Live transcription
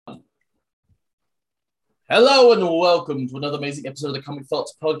Hello and welcome to another amazing episode of the Comic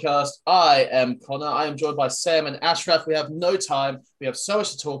Thoughts podcast. I am Connor. I am joined by Sam and Ashraf. We have no time. We have so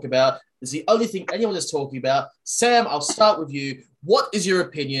much to talk about. It's the only thing anyone is talking about. Sam, I'll start with you. What is your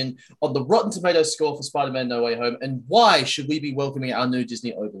opinion on the Rotten Tomatoes score for Spider-Man No Way Home, and why should we be welcoming our new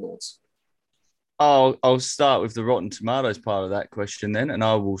Disney overlords? I'll start with the Rotten Tomatoes part of that question then, and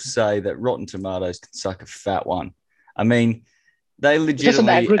I will say that Rotten Tomatoes can suck a fat one. I mean, they legitimately... Just an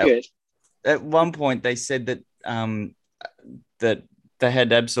aggregate. At one point, they said that that they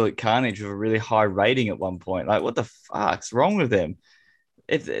had Absolute Carnage with a really high rating at one point. Like, what the fuck's wrong with them?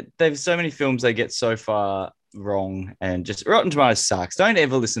 If they've so many films they get so far wrong, and just Rotten Tomatoes sucks. Don't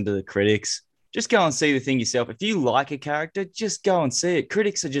ever listen to the critics. Just go and see the thing yourself. If you like a character, just go and see it.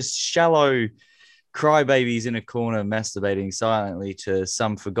 Critics are just shallow crybabies in a corner masturbating silently to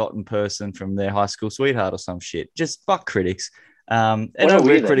some forgotten person from their high school sweetheart or some shit. Just fuck critics. And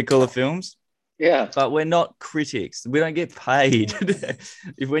we're critical of films. Yeah. But we're not critics. We don't get paid.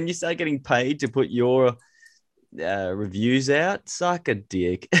 When you start getting paid to put your reviews out, suck a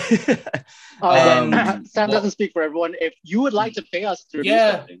dick. Sam doesn't speak for everyone. If you would like to pay us to review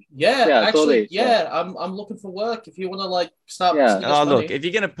something. Actually, I'm looking for work. If you want to start. Look, if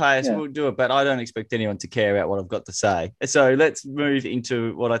you're going to pay us, we'll do it. But I don't expect anyone to care about what I've got to say. So let's move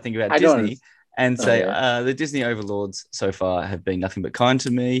into what I think about Disney. And say the Disney overlords so far have been nothing but kind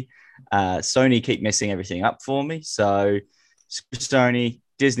to me. Sony keep messing everything up for me. So Sony,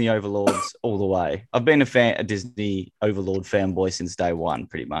 Disney overlords all the way. I've been a Disney overlord fanboy since day one,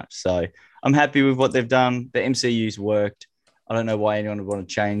 pretty much. So I'm happy with what they've done. The MCU's worked. I don't know why anyone would want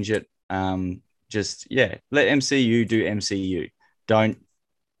to change it. Let MCU do MCU. Don't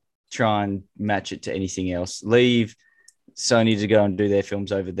try and match it to anything else. Leave Sony to go and do their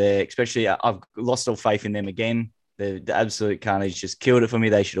films over there, especially I've lost all faith in them again. The Absolute Carnage just killed it for me.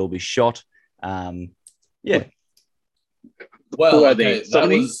 They should all be shot. Well, who are they?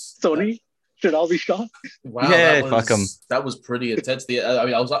 Sony should all be shot. Wow, yeah, fuck them. That was pretty intense.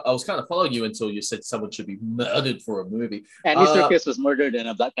 I was kind of following you until you said someone should be murdered for a movie. Andy Serkis was murdered in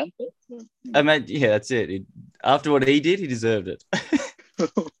a Black Panther. I mean, yeah, that's it. After what he did, he deserved it.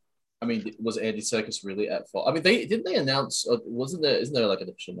 I mean, was Andy Serkis really at fault? I mean, didn't they announce? Isn't there like an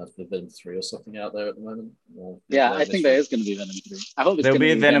official announcement of Venom 3 or something out there at the moment? Yeah, I think there is going to be Venom 3. I hope it's there'll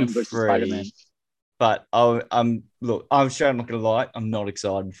be a Venom 3. Spider-Man. But I'm sure I'm not going to lie. I'm not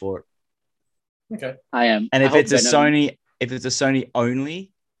excited for it. Okay, I am. And if it's a Sony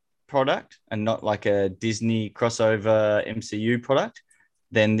only product and not like a Disney crossover MCU product,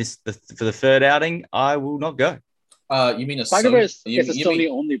 then for the third outing, I will not go. You mean Spider-Verse is a Sony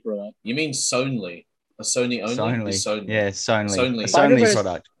only product. You mean Sony? A Sony only? Sony. Yeah, Sony. A Sony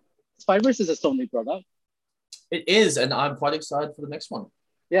product. Spider-Verse is a Sony product. It is, and I'm quite excited for the next one.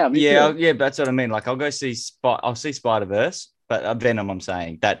 Yeah, yeah, that's what I mean. Like, I'll see Spider-Verse, but Venom, I'm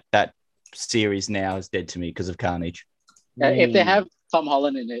saying that series now is dead to me because of Carnage. If they have Tom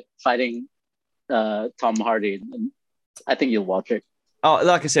Holland in it fighting Tom Hardy, I think you'll watch it. Oh,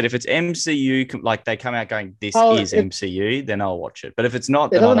 like I said, if it's MCU, like they come out going, this is MCU, then I'll watch it. But if it's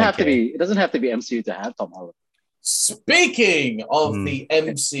not, it doesn't have to be. It doesn't have to be MCU to have Tom Holland. Speaking of the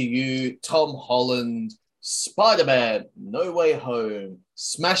MCU, Tom Holland, Spider-Man No Way Home,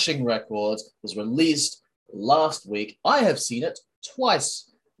 smashing records, was released last week. I have seen it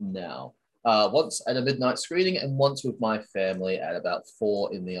twice now. Once at a midnight screening and once with my family at about 4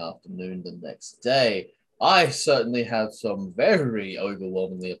 p.m. the next day. I certainly have some very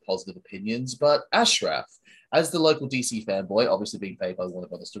overwhelmingly positive opinions, but Ashraf, as the local DC fanboy, obviously being paid by Warner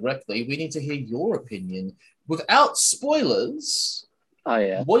Brothers directly, we need to hear your opinion without spoilers. Oh,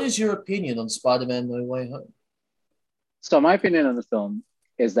 yeah. What is your opinion on Spider-Man No Way Home? So my opinion on the film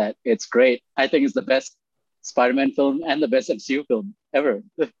is that it's great. I think it's the best Spider-Man film and the best MCU film ever.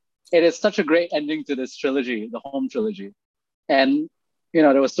 It is such a great ending to this trilogy, the home trilogy. And,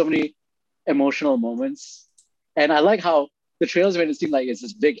 there was so many emotional moments. And I like how the trailers made it seem like it's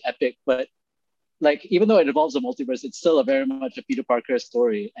this big epic, but even though it involves a multiverse, it's still very much a Peter Parker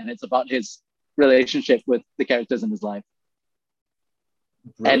story. And it's about his relationship with the characters in his life.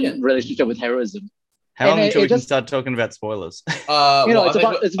 Brilliant. And relationship with heroism. How long until we can start talking about spoilers?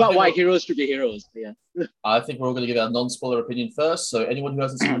 It's about why heroes should be heroes. Yeah. I think we're all going to give our non-spoiler opinion first. So anyone who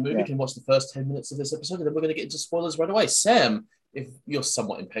hasn't seen the movie can watch the first 10 minutes of this episode, and then we're going to get into spoilers right away. Sam, if you're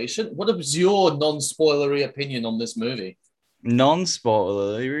somewhat impatient, what was your non-spoilery opinion on this movie?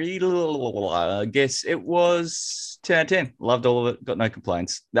 Non-spoilery, I guess it was 10 out of 10. Loved all of it. Got no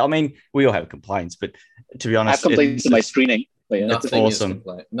complaints. I mean, we all have complaints, but to be honest, I have complaints to my screening. Nothing awesome.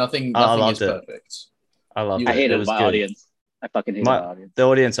 Nothing is perfect. I loved it. I hated it was my good. audience. I fucking hated my audience. The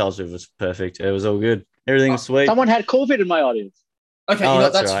audience I was with was perfect. It was all good. Everything was sweet. Someone had COVID in my audience. Okay,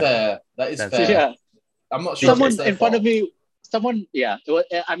 that's right. Fair. That is fair. Yeah. I'm not sure. Someone in front of me. Someone. Yeah.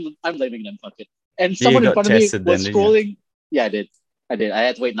 I'm blaming them. Fuck it. And someone in front of me was scrolling. Yeah, I did. I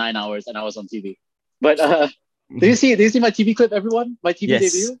had to wait 9 hours, and I was on TV. But do you see my TV clip, everyone? My TV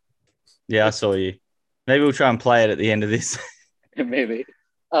debut. Yeah, I saw you. Maybe we'll try and play it at the end of this. Maybe.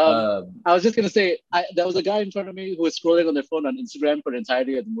 I was just gonna say, there was a guy in front of me who was scrolling on their phone on Instagram for the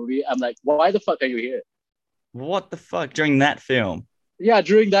entirety of the movie. I'm like, why the fuck are you here? What the fuck during that film? Yeah,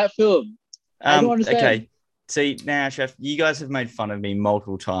 during that film. I don't understand. Okay, see now, Chef, you guys have made fun of me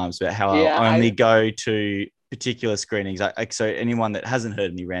multiple times about how I only go to particular screenings. So anyone that hasn't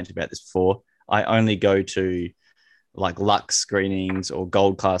heard me rant about this before, I only go to like Lux screenings or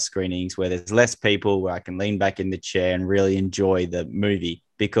gold class screenings where there's less people, where I can lean back in the chair and really enjoy the movie,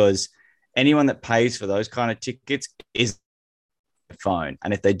 because anyone that pays for those kind of tickets is a phone.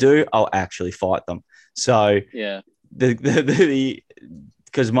 And if they do, I'll actually fight them. So yeah,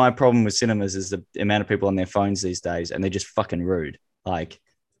 because my problem with cinemas is the amount of people on their phones these days, and they're just fucking rude. Like,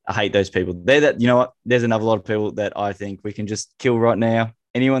 I hate those people. You know what? There's another lot of people that I think we can just kill right now.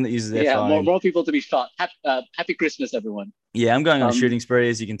 Anyone that uses their phone. Yeah, more people to be shot. Happy Christmas, everyone. Yeah, I'm going on a shooting spree,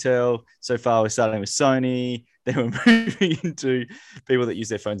 as you can tell. So far, we're starting with Sony. Then we're moving into people that use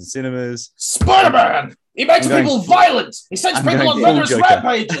their phones in cinemas. Spider-Man! He makes people violent! He sends people on murderous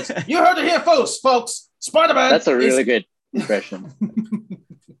rampages! You heard it here, folks! Spider-Man! That's a really good impression.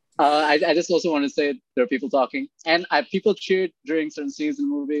 I just also want to say there are people talking. And people cheered during certain scenes in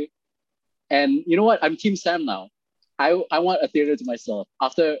the movie. And you know what? I'm Team Sam now. I want a theater to myself.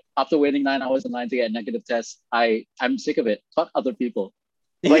 After waiting 9 hours in line to get a negative test, I'm sick of it. Fuck other people.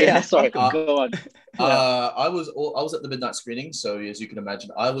 But sorry, go on. I was at the midnight screening, so as you can imagine,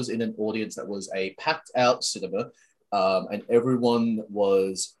 I was in an audience that was a packed out cinema, and everyone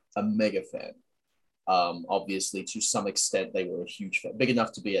was a mega fan. Obviously, to some extent, they were a huge fan, big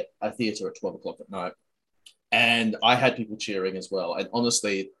enough to be at a theater at 12 o'clock at night. And I had people cheering as well. And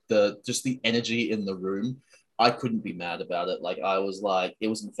honestly, the energy in the room, I couldn't be mad about it. Like, I was like, it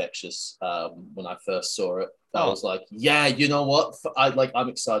was infectious when I first saw it. I was like, yeah, you know what? I'm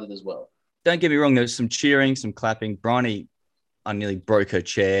excited as well. Don't get me wrong. There was some cheering, some clapping. Bryony, I nearly broke her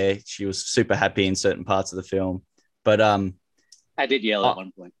chair. She was super happy in certain parts of the film. But I did yell at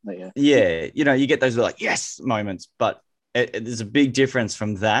one point. But yeah, you get those like yes moments. But there's a big difference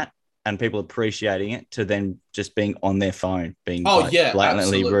from that and people appreciating it to then just being on their phone, being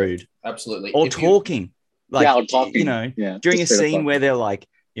blatantly rude. Absolutely. Or talking. Like, talking. During a scene where they're like,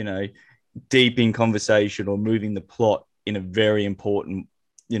 deep in conversation or moving the plot in a very important,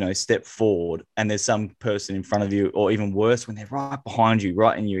 step forward, and there's some person in front of you, or even worse, when they're right behind you,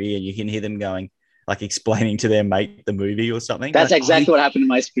 right in your ear, and you can hear them going, like explaining to their mate the movie or something. That's exactly what happened in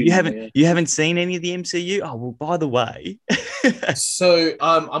my screen. You haven't seen any of the MCU? Oh, well, by the way. So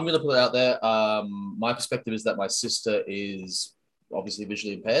I'm going to put it out there. My perspective is that my sister is obviously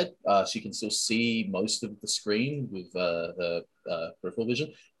visually impaired. She can still see most of the screen with her peripheral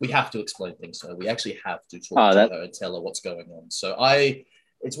vision. We have to explain things to her. We actually have to talk to her and tell her what's going on. So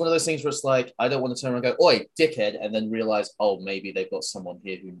it's one of those things where it's like, I don't want to turn around and go, oi, dickhead, and then realize, oh, maybe they've got someone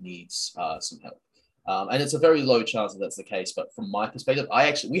here who needs some help. And it's a very low chance that that's the case. But from my perspective,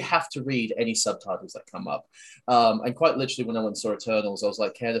 we have to read any subtitles that come up. And quite literally, when I went and saw Eternals, I was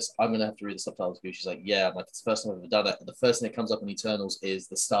like, Candace, I'm going to have to read the subtitles for you. She's like, yeah. I'm like, it's the first time I've ever done it. And the first thing that comes up in Eternals is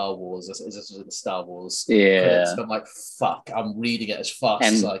the Star Wars. Is the Star Wars. Yeah. So I'm like, fuck, I'm reading it as fast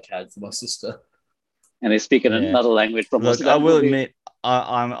as I can for my sister. And they speak in another language from most of that I will movie. admit,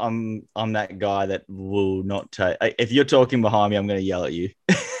 I'm that guy that will not take. If you're talking behind me, I'm going to yell at you.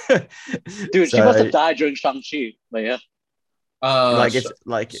 Dude, she must have died during Shang-Chi, but yeah.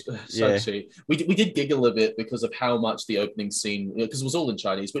 Shang-Chi. We did giggle a bit because of how much the opening scene, because it was all in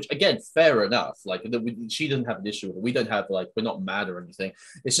Chinese, which again, fair enough. Like, she didn't have an issue with it. We don't have we're not mad or anything.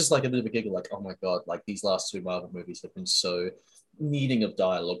 It's just like a bit of a giggle, like, oh my god, like these last two Marvel movies have been so needing of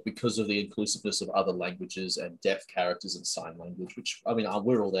dialogue because of the inclusiveness of other languages and deaf characters and sign language, which I mean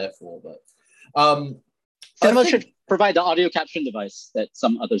we're all there for. But cinema should provide the audio caption device that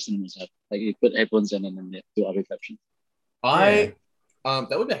some other cinemas have. Like, you put headphones in and then they do audio caption. That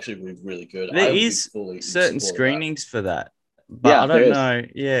would actually be really good. There is certain screenings for that. But I don't know.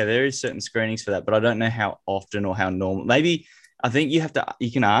 Yeah, there is certain screenings for that, but I don't know how often or how normal. Maybe I think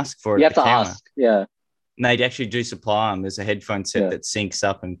you can ask for it. You have to ask. Yeah. And they actually do supply them. There's a headphone set that syncs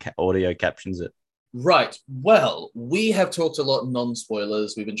up and audio captions it. Right. Well, we have talked a lot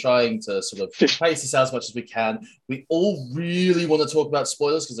non-spoilers. We've been trying to sort of pace this out as much as we can. We all really want to talk about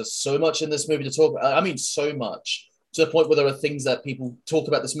spoilers because there's so much in this movie to talk about. I mean, so much. to the point where there are things that people talk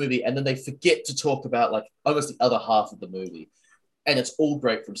about this movie and then they forget to talk about like almost the other half of the movie. And it's all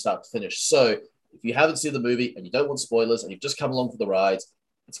great from start to finish. So if you haven't seen the movie and you don't want spoilers and you've just come along for the ride,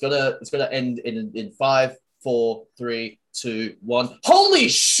 it's gonna end in 5, 4, 3, 2, 1. Holy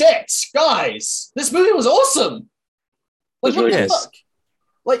shit, guys! This movie was awesome. Like what the fuck?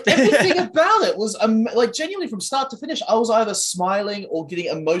 Like everything about it was like genuinely from start to finish. I was either smiling or getting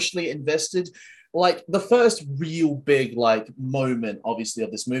emotionally invested. Like the first real big like moment, obviously,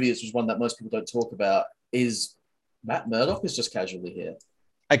 of this movie, which is one that most people don't talk about, is Matt Murdock is just casually here.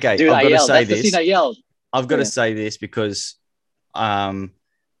 Okay, dude, I've got to say this. The scene I yelled. I've got to say this because I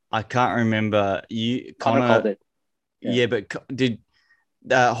can't remember. Connor called it. Yeah, but did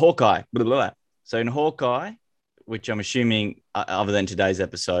Hawkeye? Blah, blah, blah. So in Hawkeye, which I'm assuming, other than today's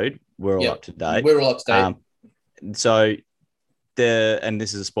episode, we're all up to date. We're all up to date. So and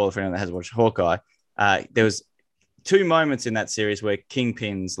this is a spoiler for anyone that hasn't watched Hawkeye. There was 2 moments in that series where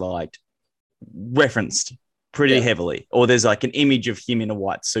Kingpin's like referenced pretty heavily, or there's like an image of him in a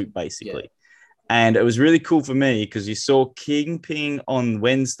white suit, basically. And it was really cool for me because you saw Kingpin on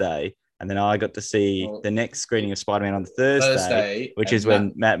Wednesday, and then I got to see the next screening of Spider-Man on Thursday, which is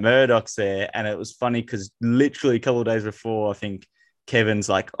when Matt Murdock's there. And it was funny because literally a couple of days before, I think Kevin's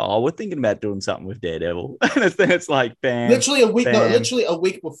like, "Oh, we're thinking about doing something with Daredevil," and then it's like, bam. Literally a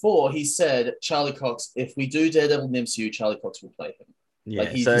week before, he said, "Charlie Cox, if we do Daredevil in the MCU, Charlie Cox will play him." Yeah,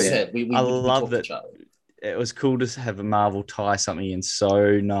 like he said, we love that. It was cool to have a Marvel tie something in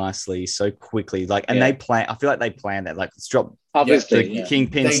so nicely, so quickly. Like, and they plan. I feel like they planned that. Like, let's drop the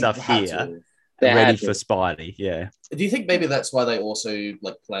Kingpin stuff here, ready for Spidey. Yeah. Do you think maybe that's why they also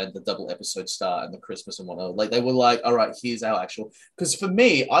like planned the double episode start and the Christmas and whatnot? Like, they were like, "All right, here's our actual." Because for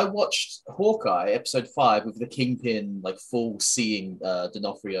me, I watched Hawkeye episode 5 with the Kingpin, like full seeing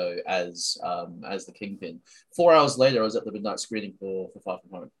D'Onofrio as the Kingpin. 4 hours later, I was at the midnight screening for Far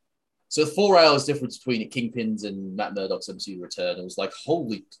From Home. So 4 hours difference between Kingpin's and Matt Murdock's MCU return. It was like,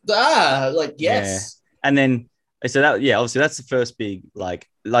 holy, like, yes. Yeah. And then, so that, obviously that's the first big, like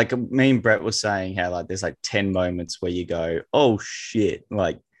me and Brett was saying how like, there's like 10 moments where you go, oh shit.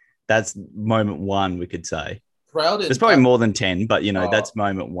 Like that's moment 1, we could say. There's probably more than 10, but that's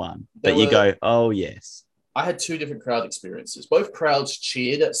moment 1. But you go, oh yes. I had 2 different crowd experiences. Both crowds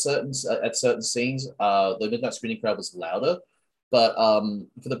cheered at certain scenes. The midnight screening crowd was louder. But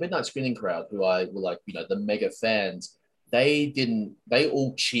for the midnight screening crowd, who were like, the mega fans, they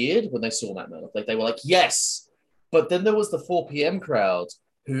all cheered when they saw Matt Murdock. Like they were like, yes. But then there was the 4 p.m. crowd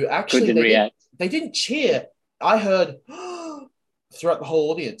who actually they didn't cheer. I heard throughout the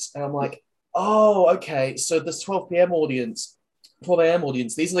whole audience, and I'm like, oh, okay. So this 12 a.m. audience,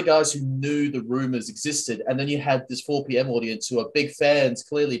 these are the guys who knew the rumors existed, and then you had this 4 p.m. audience who are big fans,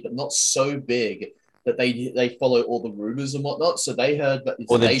 clearly, but not so big that they follow all the rumors and whatnot. So they heard that,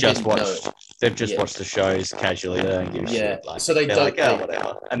 or they've just watched the shows casually. They don't give a shit. Like, so they don't. Like,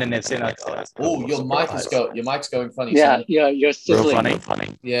 whatever. And then they've seen like, your mic's going funny. Yeah, you're still funny.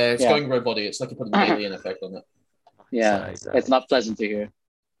 Yeah, it's going roboty. It's like you put an alien effect on it. Yeah, it's not pleasant to hear.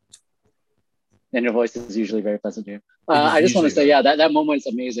 And your voice is usually very pleasant to hear. I just want to say, that moment is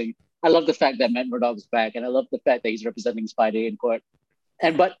amazing. I love the fact that Matt Murdock's back, and I love the fact that he's representing Spidey in court.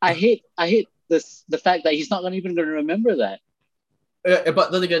 But I hate the fact that he's not even going to remember that.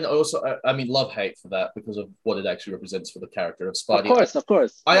 But then again, also, love-hate for that because of what it actually represents for the character of Spidey. Of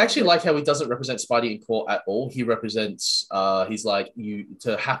course. I actually like how he doesn't represent Spidey in court at all. He represents, he's like,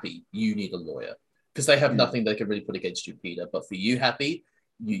 Happy, you need a lawyer. Because they have nothing they can really put against you, Peter. But for you, Happy,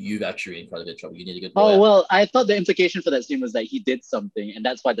 you've actually in quite a bit of trouble. You need a good lawyer. Oh, well, I thought the implication for that scene was that he did something, and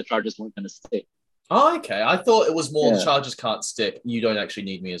that's why the charges weren't going to stick. Oh, okay. I thought it was more the charges can't stick. You don't actually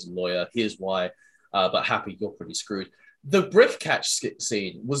need me as a lawyer. Here's why. But Happy, you're pretty screwed. The brick catch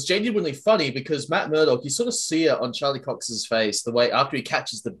scene was genuinely funny because Matt Murdock, you sort of see it on Charlie Cox's face, the way after he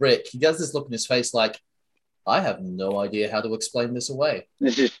catches the brick, he does this look in his face like, I have no idea how to explain this away.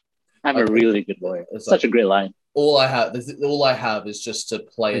 I'm a really good lawyer. It's such a great line. All I have is just to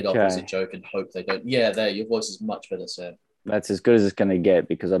play it off as a joke and hope they don't. Yeah, there, your voice is much better, Sam. That's as good as it's going to get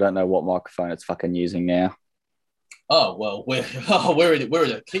because I don't know what microphone it's fucking using now. Oh, well, we're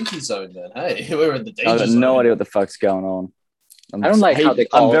in a kinky zone then. Hey, we're in the danger zone. I have no idea what the fuck's going on. I don't like how they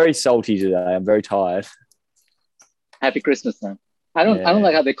call. I'm very salty today. I'm very tired. Happy Christmas, man. I don't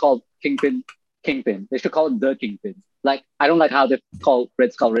like how they call Kingpin. They should call him the Kingpin. Like, I don't like how they call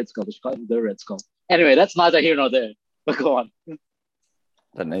Red Skull. They should call him the Red Skull. Anyway, that's neither here nor there. But go on.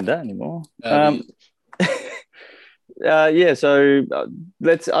 Don't need that anymore. So I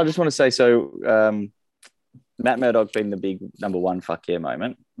just want to say, Matt Murdock being the big number 1 fuck yeah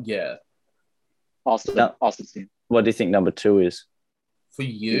moment. Yeah. Awesome scene. What do you think number 2 is? For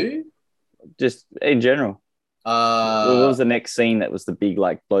you? Just in general. What was the next scene that was the big,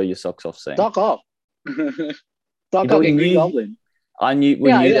 like, blow your socks off scene? Doc Ock. Doc Ock and Green Goblin. We knew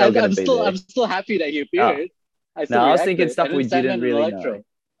they were going to be there. I'm still happy that he appeared. I was thinking stuff we didn't really know.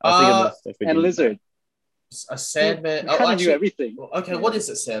 And Lizard. A Sandman. I kind of knew everything. Okay, what is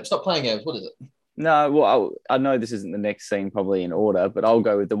it, Sam? Stop playing games. What is it? No, well, I know this isn't the next scene probably in order, but I'll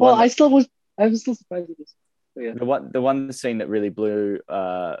go with the one. Well, I was still surprised with this. Yeah. The one scene that really blew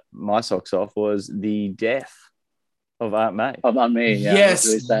my socks off was the death of Aunt May. Of Aunt May, yeah. Yes,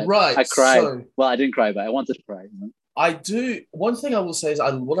 really right. I cried. Well, I didn't cry, but I wanted to cry. I do. One thing I will say is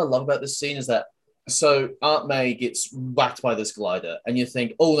what I love about this scene is that Aunt May gets whacked by this glider, and you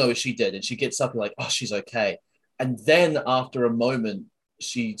think, oh no, is she dead? And she gets up, you're like, oh, she's okay. And then after a moment,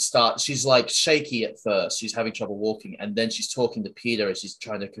 she's like shaky at first. She's having trouble walking, and then she's talking to Peter as she's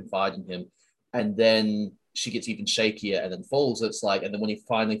trying to confide in him, and then she gets even shakier and then falls. It's like, and then when he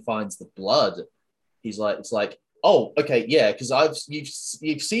finally finds the blood, it's like, oh, okay, yeah, because you've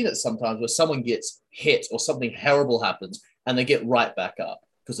seen it sometimes where someone gets hit or something horrible happens and they get right back up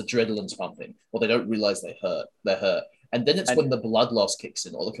because adrenaline's pumping, or they don't realize they're hurt. And then it's when the blood loss kicks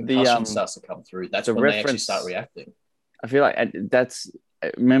in or the concussion starts to come through. That's when they actually start reacting. I feel like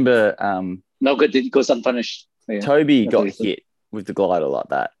remember... No good deed goes unpunished. Yeah. Toby got hit with the glider like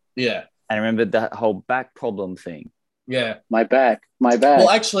that. Yeah. And I remember that whole back problem thing. Yeah. My back. Well,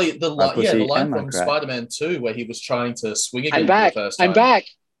 actually, the line from Spider-Man 2 where he was trying to swing again for the first time. I'm back.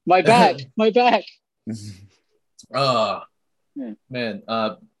 My back. My back. Man.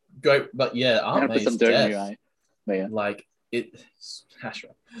 Great. But yeah, Aunt May's some dirt in your eye. Yeah. Like, it... Hash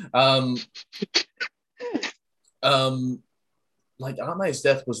like, Aunt May's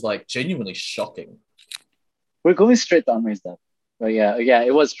death was, like, genuinely shocking. We're going straight to Aunt May's death. But yeah,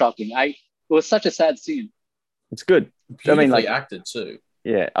 it was shocking. It was such a sad scene. It's good. Beautifully acted too.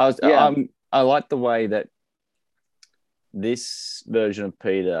 Yeah, I like the way that this version of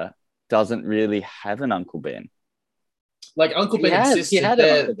Peter doesn't really have an Uncle Ben. Like Uncle Ben existed.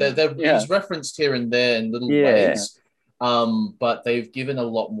 He's referenced here and there in little ways. But they've given a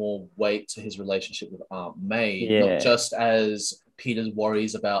lot more weight to his relationship with Aunt May, not just as Peter's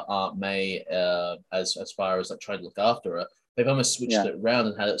worries about Aunt May as far as like trying to look after her. They've almost switched it around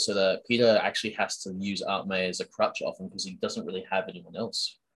and had it so that Peter actually has to use Aunt May as a crutch often because he doesn't really have anyone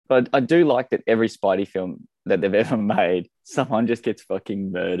else. But I do like that every Spidey film that they've ever made, someone just gets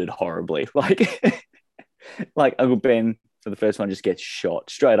fucking murdered horribly. Like Uncle Ben for the first one just gets shot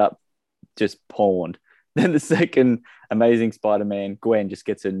straight up, just pawned. Then the second Amazing Spider-Man, Gwen just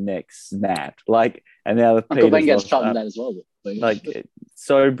gets her neck snapped. Like, and now Uncle Ben gets shot in that as well. Like, it's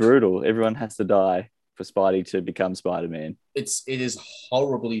so brutal. Everyone has to die for Spidey to become Spider-Man. It is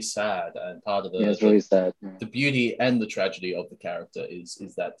horribly sad, and part of it's really sad. Yeah. The beauty and the tragedy of the character is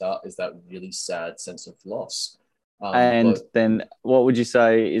that really sad sense of loss. Then what would you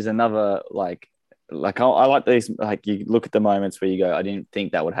say is another like I like these, like you look at the moments where you go, I didn't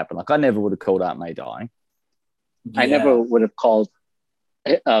think that would happen. Like I never would have called Aunt May dying. I never would have called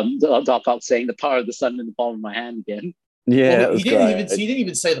Doc Ock saying the power of the sun in the palm of my hand again. Yeah, well, he didn't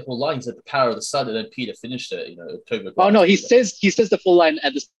even say the full line. He said the power of the sun, and then Peter finished it. Oh no, he says the full line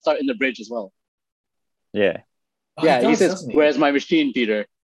at the start in the bridge as well. Yeah, he says, "Where's my machine, Peter?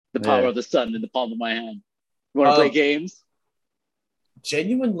 The power of the sun in the palm of my hand. You want to play games?"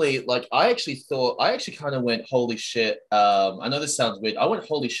 Genuinely, like I actually kind of went, "Holy shit!" I know this sounds weird. I went,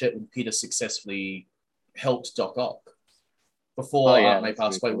 "Holy shit!" when Peter successfully helped Doc Ock. Before Aunt May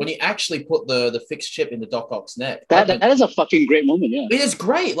passed away, when he actually put the fixed chip in the Doc Ock's neck. That is a fucking great moment, yeah. It is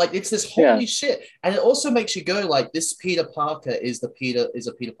great. Like, it's this holy shit. And it also makes you go, like, this Peter Parker is a Peter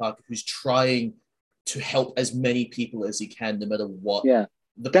Parker who's trying to help as many people as he can, no matter what. Yeah.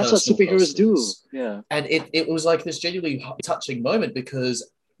 That's what superheroes do. Yeah. And it was like this genuinely touching moment because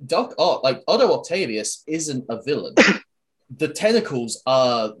Doc Ock, like, Otto Octavius isn't a villain. The tentacles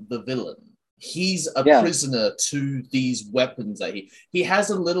are the villain. He's a prisoner to these weapons that he has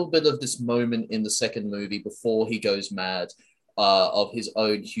a little bit of this moment in the second movie before he goes mad of his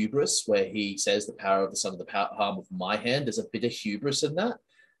own hubris, where he says the power of the sun, the palm of my hand. There's a bit of hubris in that.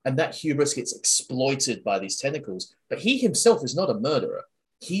 And that hubris gets exploited by these tentacles. But he himself is not a murderer.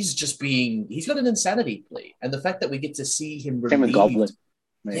 He's got an insanity plea. And the fact that we get to see him relieved.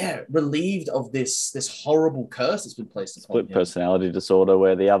 Yeah, relieved of this horrible curse that's been placed upon him. Split personality disorder,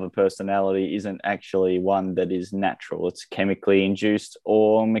 where the other personality isn't actually one that is natural. It's chemically induced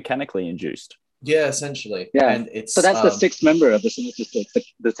or mechanically induced. Yeah, essentially. Yeah, and it's so that's the sixth member of the Sinister Six,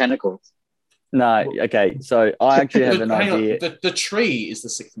 the tentacles. No, okay. So I actually have an Hang idea. on. The tree is the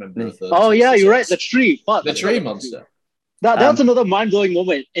sixth member of the. Oh yeah, you're right. Success. The tree. Fuck. The tree monster. That's another mind-blowing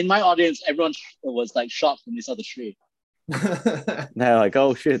moment. In my audience, everyone was like shocked when they saw the tree. They're like,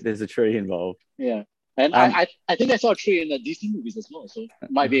 oh shit, there's a tree involved. Yeah. And I think I saw a tree in the DC movies as well. So it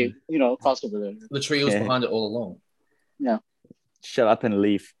might be, crossed over there. The tree was behind it all along. Yeah. Shut up and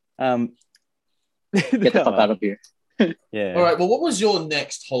leave. Get the fuck out of here. Yeah. All right. Well, what was your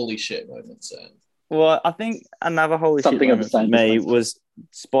next holy shit moment, Sam? Well, I think another holy shit moment for me was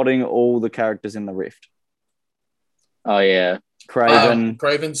spotting all the characters in the Rift. Oh yeah.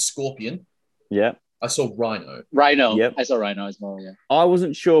 Kraven, Scorpion. Yeah. I saw Rhino. Yep. I saw Rhino as well, yeah. I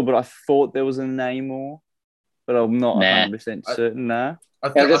wasn't sure, but I thought there was a Namor, but I'm not 100% certain. Nah.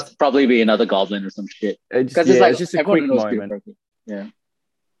 It'll just probably be another goblin or some shit. Because it's just a quick moment. Yeah.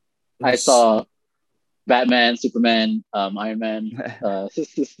 I saw Batman, Superman, Iron Man.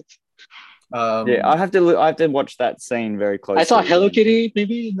 Yeah, I have to watch that scene very closely. I saw Hello Kitty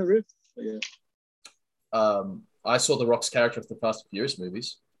maybe in the Rift. Yeah. I saw The Rock's character of the Fast and Furious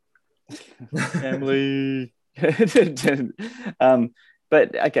movies. Emily.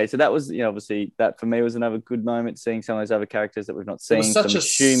 But okay, so that was obviously that for me was another good moment seeing some of those other characters that we've not seen. So I'm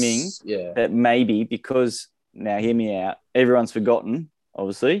assuming that maybe because now hear me out, everyone's forgotten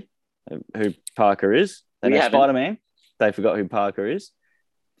obviously who Parker is. They know Spider-Man. They forgot who Parker is.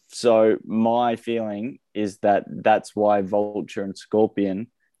 So my feeling is that that's why Vulture and Scorpion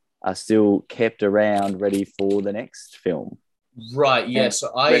are still kept around, ready for the next film. Right. Yes.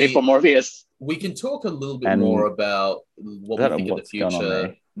 So ready for Morbius. We can talk a little bit more about what we think of the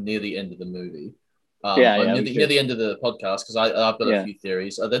future near the end of the movie. Near the end of the podcast, because I've got a few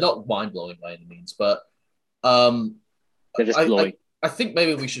theories. They're not mind-blowing by any means, but they're just blowing. I think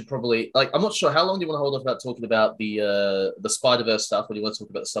maybe we should probably I'm not sure how long do you want to hold off about talking about the Spider-Verse stuff, or do you want to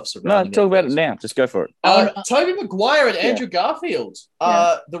talk about the stuff surrounding? No, talk about it now. Just go for it. Tobey Maguire and Andrew Garfield.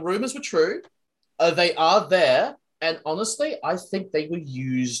 The rumors were true. They are there, and honestly, I think they were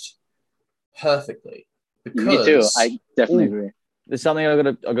used perfectly. Because, me too. I definitely agree. There's something I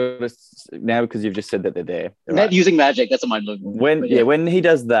gotta now because you've just said that they're there. Right. Using magic, that's a mind blowing. When he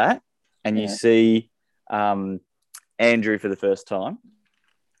does that, and you see Andrew for the first time,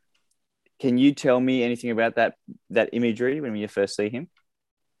 can you tell me anything about that imagery when you first see him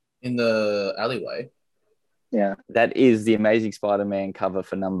in the alleyway? Yeah, that is the Amazing Spider-Man cover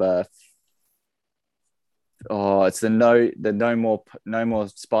for number. Oh, it's the no more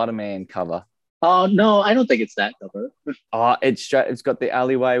Spider-Man cover. Oh no, I don't think it's that cover. It's got the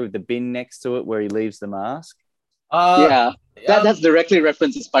alleyway with the bin next to it where he leaves the mask. That's directly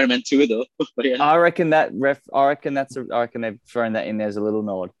referenced to Spider-Man 2 though. But yeah. I reckon they've thrown that in there as a little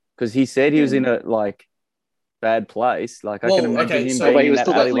nod because he said he was in a bad place. I can imagine him being in that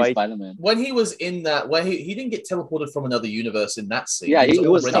alleyway. Spider-Man. When he was in that, where he didn't get teleported from another universe in that scene. Yeah, he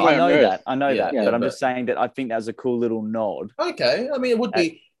was. I know that, but I'm just saying that I think that was a cool little nod. Okay, I mean, it would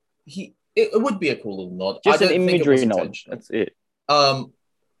be it would be a cool little nod. Just an imagery nod. That's it.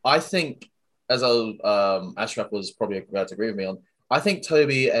 I think, as Ashraf was probably about to agree with me on, I think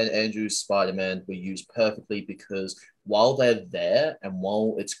Tobey and Andrew's Spider-Man were used perfectly because while they're there and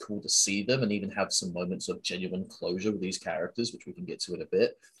while it's cool to see them and even have some moments of genuine closure with these characters, which we can get to in a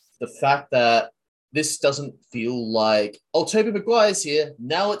bit, the fact that this doesn't feel like, Tobey Maguire's here,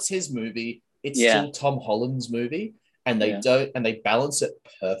 now it's his movie. It's still Tom Holland's movie. And they balance it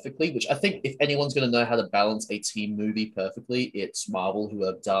perfectly, which I think if anyone's going to know how to balance a team movie perfectly, it's Marvel, who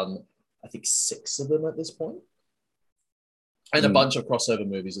have done, I think, 6 of them at this point. And a bunch of crossover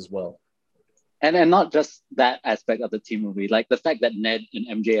movies as well. And not just that aspect of the team movie, like the fact that Ned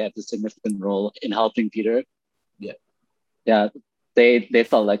and MJ have a significant role in helping Peter. Yeah. Yeah. They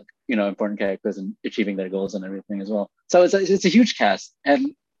felt like, important characters in achieving their goals and everything as well. So it's a huge cast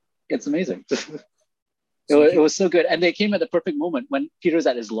and it's amazing. It was so good. And they came at the perfect moment when Peter's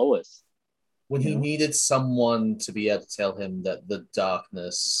at his lowest. When he needed someone to be able to tell him that the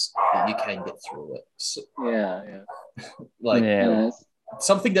darkness, that you can get through it. So,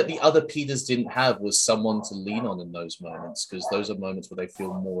 something that the other Peters didn't have was someone to lean on in those moments, because those are moments where they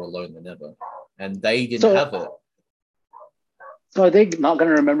feel more alone than ever. And they didn't have it. So are they not going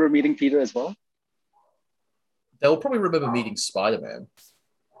to remember meeting Peter as well? They'll probably remember meeting Spider-Man.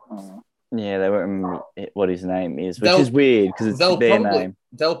 Yeah, they won't remember what his name is, which is weird because it's their name.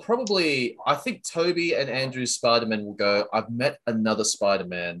 They'll probably, I think Tobey and Andrew's Spider-Man will go, I've met another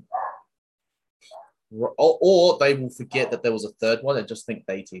Spider-Man. Or they will forget that there was a third one and just think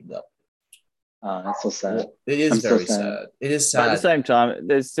they teamed up. Oh, that's so sad. It is very sad. It is sad. But at the same time,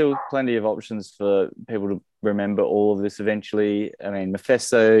 there's still plenty of options for people to remember all of this eventually. I mean,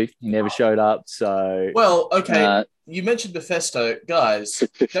 Mephisto, he never showed up. So, well, okay. You mentioned Mephisto, guys.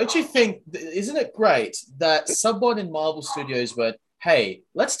 Don't you think? Isn't it great that someone in Marvel Studios went, "Hey,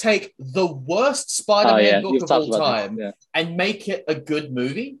 let's take the worst Spider-Man book of all time and make it a good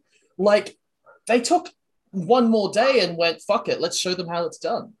movie"? Like, they took one more day and went, "Fuck it, let's show them how it's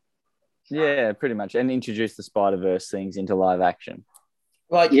done." Yeah, pretty much, and introduce the Spider-Verse things into live action.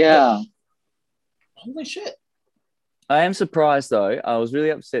 Like, holy shit. I am surprised, though. I was really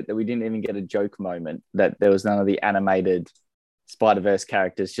upset that we didn't even get a joke moment, that there was none of the animated Spider-Verse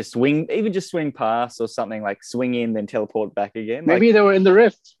characters just swing past or something, like swing in, then teleport back again. Maybe they were in the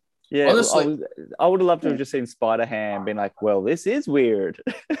rift. Yeah, honestly, I would have loved to have just seen Spider-Ham being like, well, this is weird.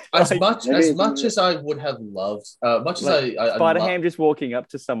 As much as I would have loved, Spider-Ham just walking up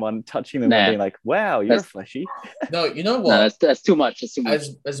to someone, touching them and being like, wow, you're fleshy. No, you know what? No, that's too much. It's too much.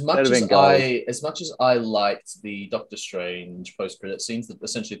 As much as I liked the Doctor Strange post-credit scenes, that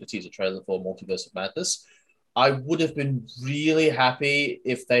essentially the teaser trailer for Multiverse of Madness, I would have been really happy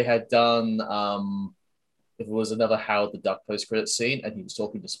if they had done if it was another Howard the Duck post-credit scene and he was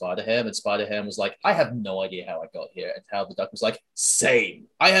talking to Spider-Ham and Spider-Ham was like, I have no idea how I got here. And Howard the Duck was like, same.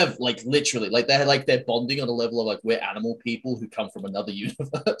 I have literally, they're bonding on a level of we're animal people who come from another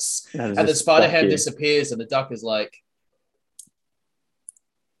universe. And then Spider-Ham disappears and the duck is like,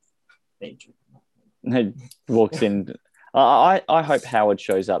 he walks in. I hope Howard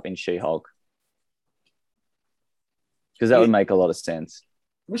shows up in She-Hulk. Because that would make a lot of sense.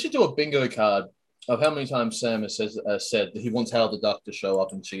 We should do a bingo card of how many times Sam has said that he wants Howard the Duck to show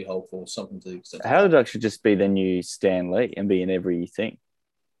up in She-Hulk or something to the extent. Howard the Duck should just be the new Stan Lee and be in everything.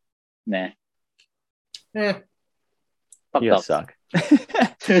 Nah. Yeah. You suck.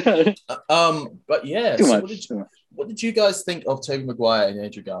 But yeah. Too much. What did you guys think of Tobey Maguire and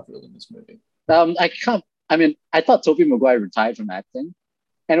Andrew Garfield in this movie? I thought Tobey Maguire retired from acting,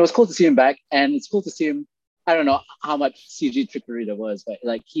 and it was cool to see him back, and it's cool to see him. I don't know how much CG trickery there was, but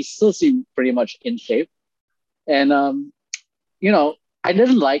he still seemed pretty much in shape. And I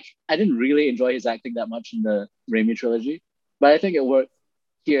didn't really enjoy his acting that much in the Raimi trilogy, but I think it worked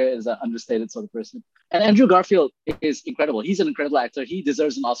here as an understated sort of person. And Andrew Garfield is incredible. He's an incredible actor. He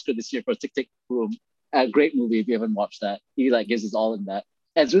deserves an Oscar this year for Tick, Tick, Boom. A great movie if you haven't watched that. He gives his all in that.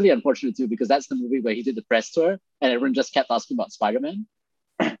 And it's really unfortunate too, because that's the movie where he did the press tour and everyone just kept asking about Spider-Man.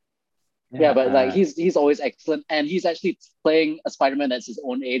 Yeah, but he's always excellent, and he's actually playing a Spider-Man that's his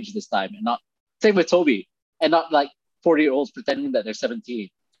own age this time, and not same with Toby, and not 40-year-olds pretending that they're 17.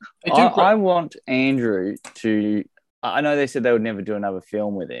 I want Andrew to. I know they said they would never do another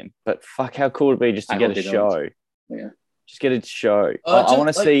film with him, but fuck, how cool would it be just to get a show? Yeah, just get a show. I want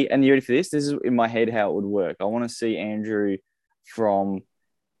to see, and you ready for this? This is in my head how it would work. I want to see Andrew from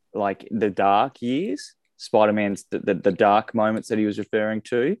the dark years, Spider-Man's the dark moments that he was referring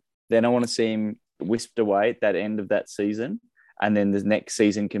to. Then I want to see him whisked away at that end of that season. And then the next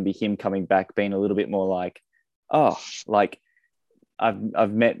season can be him coming back, being a little bit more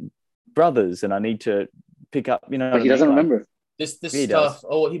I've met brothers and I need to pick up, But he doesn't remember. This stuff.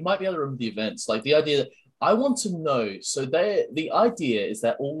 He might be able to remember the events. The idea that I want to know. So the idea is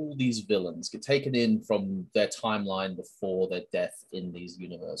that all these villains get taken in from their timeline before their death in these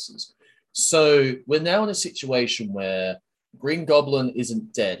universes. So we're now in a situation where Green Goblin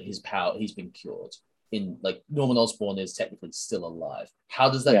isn't dead. He's been cured. Norman Osborn is technically still alive. How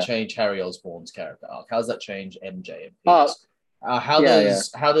does that change Harry Osborn's character arc? How does that change MJ and Peter's?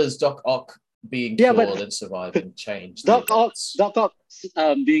 How does Doc Ock being cured and surviving change? Doc Ock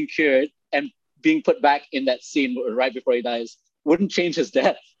being cured and being put back in that scene right before he dies wouldn't change his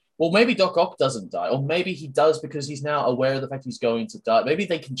death. Well, maybe Doc Ock doesn't die, or maybe he does because he's now aware of the fact he's going to die. Maybe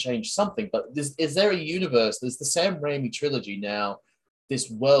they can change something, but is there a universe? There's the Sam Raimi trilogy now,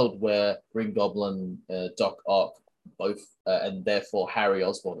 this world where Green Goblin, Doc Ock, both, and therefore Harry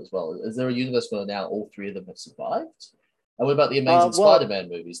Osborn as well. Is there a universe where now all three of them have survived? And what about the Amazing Spider-Man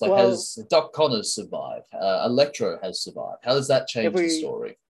movies? Has Doc Connors survived? Electro has survived. How does that change the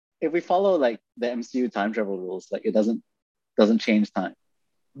story? If we follow the MCU time travel rules, it doesn't change time.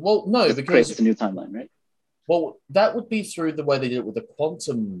 Well, no, because it's a new timeline, right? Well, that would be through the way they did it with the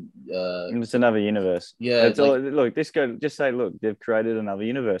quantum. It's another universe. Yeah. Look, just say, look, they've created another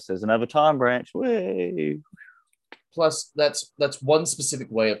universe. There's another time branch. Way. Plus, that's one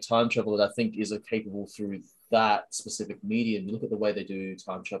specific way of time travel that I think is capable through that specific medium. You look at the way they do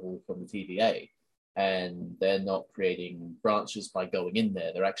time travel from the TVA, and they're not creating branches by going in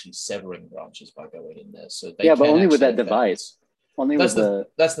there. They're actually severing branches by going in there. So but only with that device. That's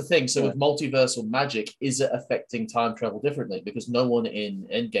the thing. So with multiversal magic, is it affecting time travel differently? Because no one in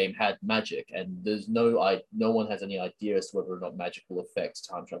Endgame had magic, and there's no one has any idea as to whether or not magic will affect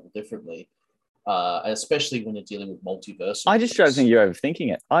time travel differently. Especially when you're dealing with multiversal. I just don't think you're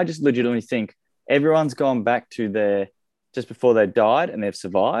overthinking it. I just legitimately think everyone's gone back to just before they died and they've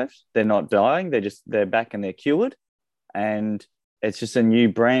survived. They're not dying. They're back and they're cured, and it's just a new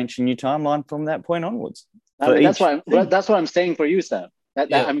branch, a new timeline from that point onwards. That's what I'm saying for you, Sam.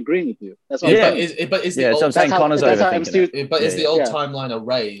 I'm agreeing with you. That's what I'm saying. But is the old, so I'm saying Connor's overthinking it. But is the old timeline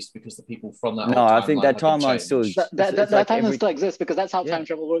erased because the people from that? No, I think that timeline still that timeline still exists because that's how time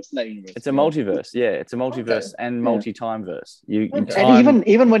travel works in that universe. It's a multiverse. Yeah, it's a multiverse and multi-time verse. And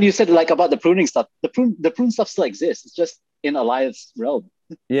even when you said like about the pruning stuff, the prune stuff still exists. It's just in Elias's realm.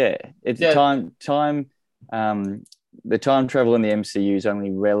 Yeah, it's time. The time travel in the MCU is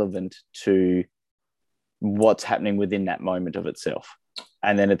only relevant to what's happening within that moment of itself.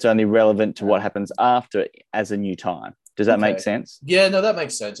 And then it's only relevant to what happens after as a new time. Does that make sense? Yeah, no, that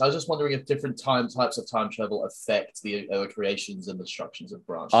makes sense. I was just wondering if different types of time travel affect the creations and the structures of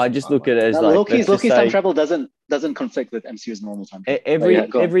branches. I just look at it as like Loki's time travel doesn't conflict with MCU's normal time travel.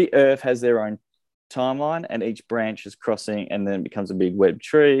 Every Earth has their own timeline, and each branch is crossing, and then it becomes a big web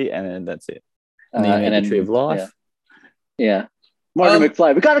tree, and then that's it. And then the tree of life. Yeah. Martin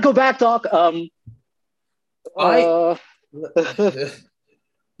McFly. We gotta go back, Doc.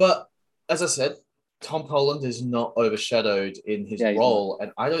 But as I said, Tom Holland is not overshadowed in his role,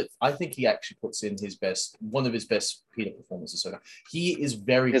 and I think he actually puts in one of his best Peter performances so far. He is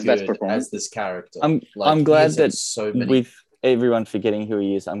very good as this character. I'm glad that with everyone forgetting who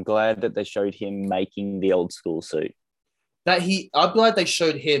he is, I'm glad that they showed him making the old school suit. I'm glad they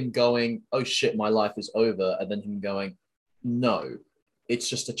showed him going, "Oh shit, my life is over," and then him going, "No, it's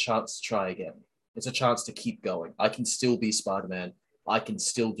just a chance to try again. It's a chance to keep going. I can still be Spider-Man. I can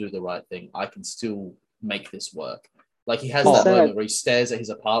still do the right thing. I can still make this work." Like he has that moment where he stares at his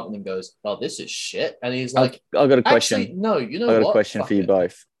apartment and goes, "Oh, this is shit." And he's like, "I got a question." Actually, no, you know what? I got a question for you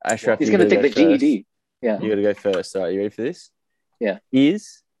both. Ashraf, he's going to take the GED. Yeah, you got to go first. All right, you ready for this? Yeah.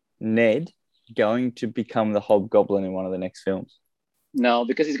 Is Ned going to become the Hobgoblin in one of the next films? No,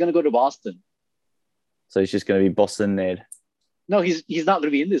 because he's going to go to Boston. So he's just going to be Boston Ned. No, he's not going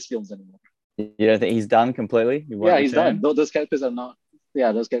to be in these films anymore. You don't think he's done completely? He's done. Those characters are not.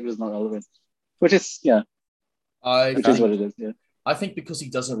 Yeah, those characters are not relevant. Which is what it is. Yeah. I think because he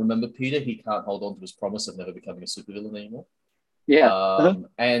doesn't remember Peter, he can't hold on to his promise of never becoming a supervillain anymore. Yeah.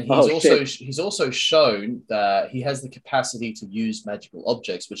 And he's also shown that he has the capacity to use magical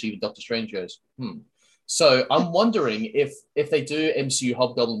objects, which even Doctor Strange goes, So I'm wondering if they do MCU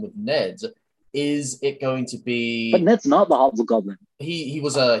Hobgoblin with Ned, is it going to be? But Ned's not the Hobgoblin.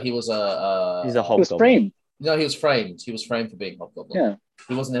 He's a Hobgoblin. He was framed. No, he was framed. He was framed for being Hobgoblin. Yeah.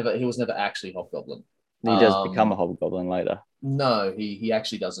 He was never actually Hobgoblin. He does become a Hobgoblin later. No, he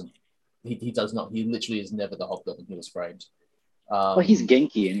actually doesn't. He does not. He literally is never the Hobgoblin. He was framed. Well, he's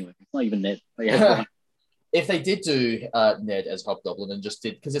Genki anyway. It's not even Ned. But yeah. If they did do Ned as Hobgoblin and just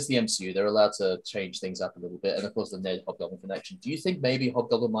did, because it's the MCU, they're allowed to change things up a little bit. And of course, the Ned Hobgoblin connection. Do you think maybe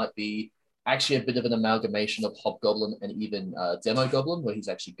Hobgoblin might be actually a bit of an amalgamation of Hobgoblin and even Demogoblin, where he's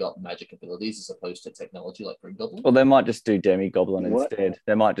actually got magic abilities as opposed to technology like Green Goblin? Well, they might just do Demi-Goblin instead.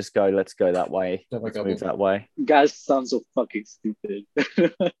 They might just go, let's go that way. Let's move that way. Guys, sounds so fucking stupid.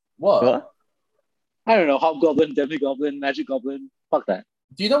 What? I don't know. Hobgoblin, Demi-Goblin, Magic Goblin. Fuck that.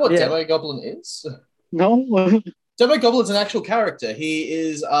 Do you know what Demogoblin is? No. Demogoblin's an actual character. He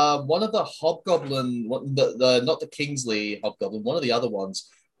is one of the Hobgoblin, not the Kingsley Hobgoblin, one of the other ones.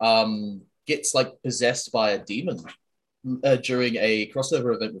 Gets like possessed by a demon during a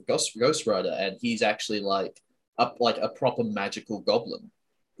crossover event with Ghost Rider, and he's actually like a proper magical goblin.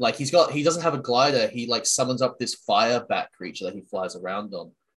 Like he doesn't have a glider. He like summons up this fire bat creature that he flies around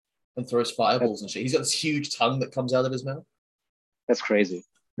on and throws fireballs and shit. He's got this huge tongue that comes out of his mouth. That's crazy.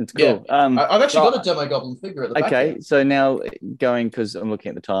 It's cool. Yeah. I've actually got a Demogoblin figure at the back. Okay, so now going, because I'm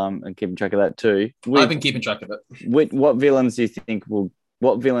looking at the time and keeping track of that too. I've been keeping track of it. What villains do you think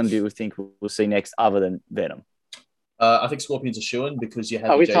What villain do you think we'll see next other than Venom? I think Scorpion's a shoo-in because you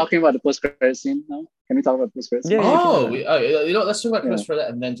have. Are we talking about the post-credit scene now? Can we talk about the post-credit scene? Yeah. Let's talk about post-credit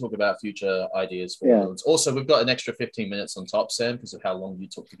and then talk about future ideas for villains. Also, we've got an extra 15 minutes on top, Sam, because of how long you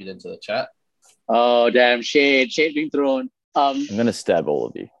took to get into the chat. Oh, damn. Shade being thrown. I'm going to stab all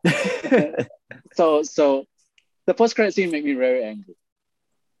of you. So the post-credit scene made me very angry.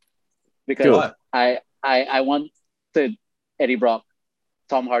 Because I wanted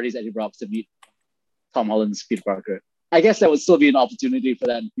Tom Hardy's Eddie Brock to meet Tom Holland's Peter Parker. I guess there would still be an opportunity for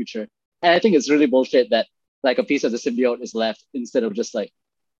that in the future. And I think it's really bullshit that like a piece of the symbiote is left instead of just like,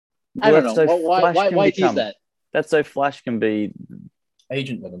 I don't know. So why tease that? That's so Flash can be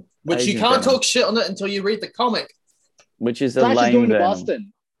Agent Venom. Which you can't talk shit on it until you read the comic. Which is a Flash lame is going Venom. to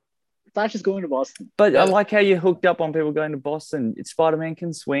Boston. Flash is going to Boston. But I like how you hooked up on people going to Boston. Spider-Man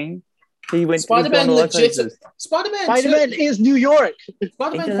can swing. He went. Spider-Man legit. Spider-Man is New York.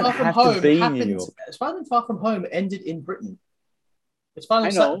 Spider-Man Far From Home happened. Spider-Man Far From Home ended in Britain. The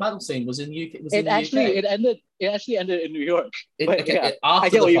final battle scene was in UK. It actually ended in New York. After I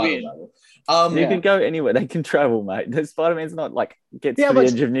get what you mean. Battle. You can go anywhere. They can travel, mate. The Spider-Man's not like gets to the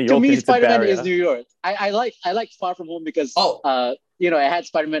edge of New York. To me, Spider-Man is New York. I like Far From Home because it had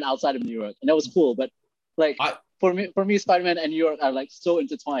Spider-Man outside of New York, and that was cool. But like for me, Spider-Man and New York are like so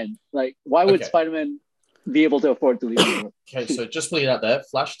intertwined. Like, why would Spider-Man be able to afford to leave New York? Okay, so just putting it out there,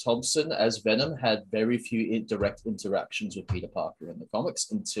 Flash Thompson as Venom had very few direct interactions with Peter Parker in the comics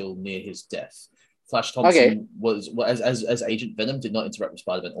until near his death. Flash Thompson was as Agent Venom did not interact with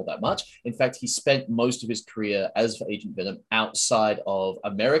Spider-Man all that much. In fact, he spent most of his career as Agent Venom outside of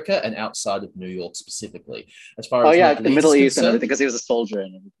America and outside of New York specifically. As far as the Middle East and everything, because he was a soldier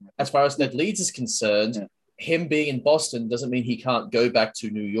and everything. As far as Ned Leeds is concerned, him being in Boston doesn't mean he can't go back to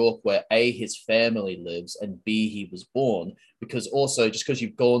New York where A, his family lives, and B, he was born. Because also, just because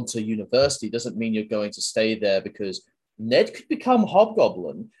you've gone to university doesn't mean you're going to stay there, because Ned could become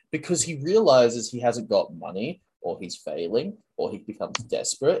Hobgoblin because he realizes he hasn't got money, or he's failing, or he becomes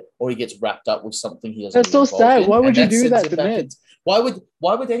desperate, or he gets wrapped up with something he doesn't. That's so sad. Why would you do that to Ned? Why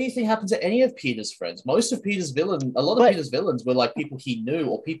would anything happen to any of Peter's friends? Most of Peter's villains, a lot of Peter's villains were like people he knew,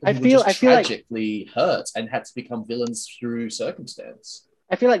 or people who were just tragically hurt and had to become villains through circumstance.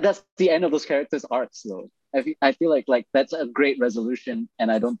 I feel like that's the end of those characters' arcs, though. I feel like that's a great resolution, and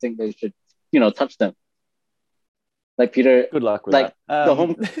I don't think they should, touch them. Like Peter, good luck with that.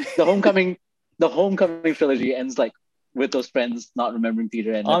 The homecoming trilogy ends like with those friends not remembering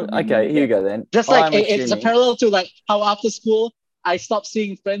Peter. And here you go then. Just like it's a parallel to like how after school I stopped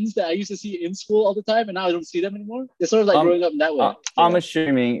seeing friends that I used to see in school all the time, and now I don't see them anymore. It's sort of like growing up in that way. I'm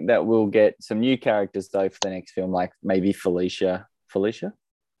assuming that we'll get some new characters though for the next film, like maybe Felicia Hardy.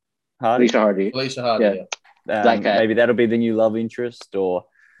 Yeah. Maybe that'll be the new love interest, or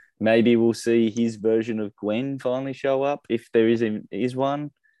maybe we'll see his version of Gwen finally show up if there is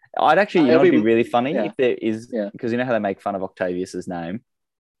one. I'd actually, it'd be really funny if there is, because you know how they make fun of Octavius's name.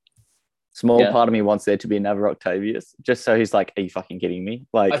 Part of me wants there to be another Octavius, just so he's like, "Are you fucking kidding me?"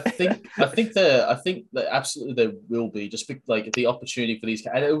 Like, I think that absolutely there will be just like the opportunity for these,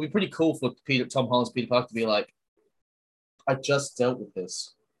 and it would be pretty cool for Tom Holland's Peter Parker to be like, "I just dealt with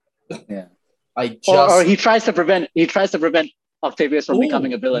this." Yeah. Or he tries to prevent Octavius from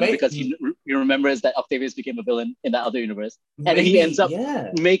becoming a villain because he remembers that Octavius became a villain in that other universe, and he ends up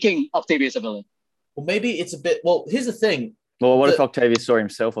making Octavius a villain. Well, maybe it's a bit. Well, here's the thing. Well, what if Octavius saw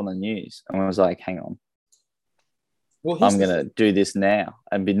himself on the news and was like, "Hang on, I'm gonna do this now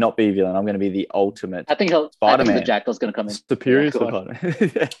and not be a villain. I'm gonna be the ultimate." I think the Jackal's gonna come in. Superior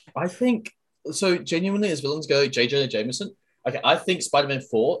Spider-Man. I think so. Genuinely, as villains go, J. Jonah Jameson. Okay, I think Spider-Man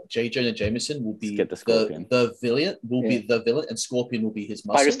 4, J. Jonah Jameson will be the villain. Be the villain, and Scorpion will be his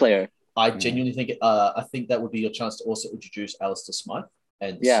muscle. Spider Slayer. I genuinely think I think that would be your chance to also introduce Alistair Smythe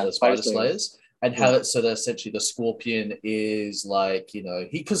and Spider Slayers, and have it so that essentially the Scorpion is like,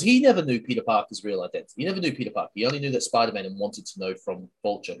 because he never knew Peter Parker's real identity. He never knew Peter Parker. He only knew that Spider-Man and wanted to know from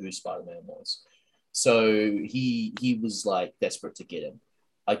Vulture who Spider-Man was. So he was like desperate to get him.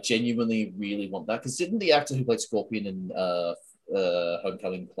 I genuinely really want that, because didn't the actor who played Scorpion in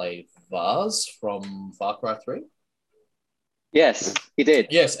Homecoming play Vaz from Far Cry 3? Yes, he did.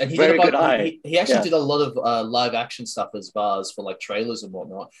 Yes, and he Very did good eye. He actually did a lot of live action stuff as Vaz for like trailers and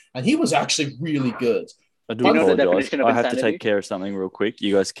whatnot, and he was actually really good. I do apologize. I have to take care of something real quick.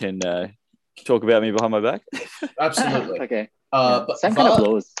 You guys can talk about me behind my back. Absolutely. Okay. But Sam kind of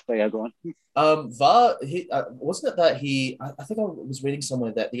blows. But yeah, go on. Var, wasn't it that I think I was reading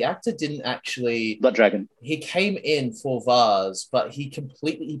somewhere that the actor didn't actually Blood Dragon. He came in for Vaz, but he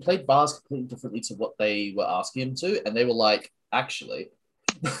played Vaz completely differently to what they were asking him to, and they were like, actually,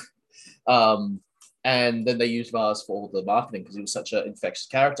 and then they used Vaz for all the marketing because he was such an infectious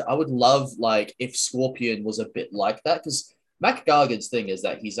character. I would love like if Scorpion was a bit like that, because Mac Gargan's thing is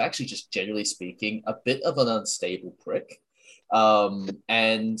that he's actually just generally speaking a bit of an unstable prick.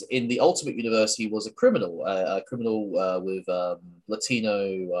 And in the Ultimate Universe, he was a criminal with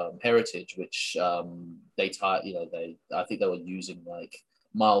Latino heritage, which I think they were using like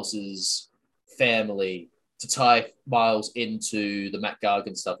Miles's family to tie Miles into the Matt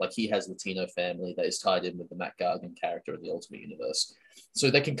Gargan stuff. Like he has Latino family that is tied in with the Matt Gargan character in the Ultimate Universe. So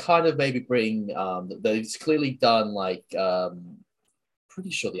they can kind of maybe bring, they've clearly done like, pretty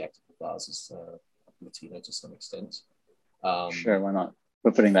sure the actor for Bars is Latino to some extent. Sure, why not?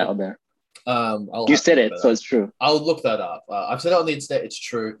 We're putting that out there. You said it, so it's true. I'll look that up. I've said it on the internet. It's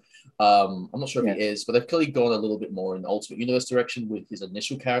true. I'm not sure if he is, but they've clearly gone a little bit more in the Ultimate Universe direction with his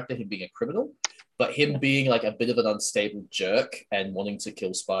initial character, him being a criminal, but him being like a bit of an unstable jerk and wanting to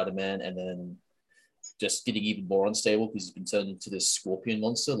kill Spider-Man, and then just getting even more unstable because he's been turned into this scorpion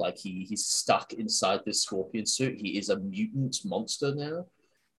monster. Like he's stuck inside this scorpion suit. He is a mutant monster now.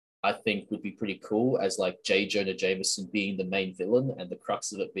 I think would be pretty cool as like J. Jonah Jameson being the main villain, and the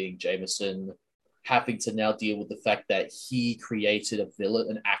crux of it being Jameson having to now deal with the fact that he created a villain,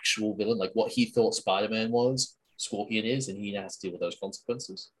 an actual villain, like what he thought Spider-Man was, Scorpion is, and he now has to deal with those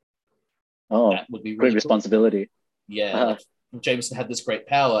consequences. Oh, that would be really great responsibility. Cool. Yeah, like Jameson had this great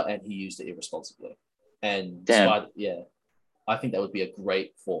power and he used it irresponsibly. And I think that would be a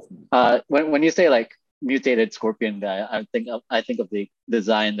great fourth movie. When you say like mutated Scorpion guy, I think of the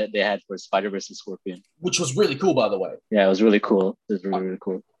design that they had for Spider-Verse Scorpion, which was really cool, by the way. Yeah, it was really cool. It was really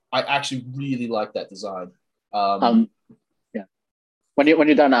cool. I actually really like that design. Yeah. When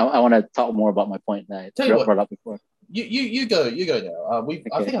you're done, I want to talk more about my point that I brought up before. You go now.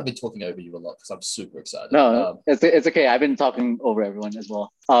 I think I've been talking over you a lot because I'm super excited. No, it's okay. I've been talking over everyone as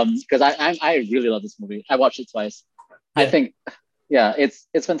well. Because I really love this movie. I watched it twice. Yeah. I think,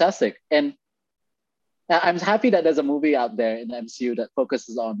 it's fantastic, and I'm happy that there's a movie out there in the MCU that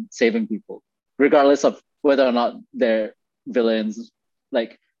focuses on saving people, regardless of whether or not they're villains.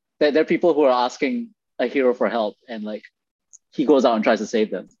 Like there are people who are asking a hero for help, and like he goes out and tries to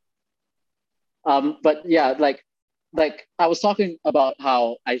save them. But yeah, like I was talking about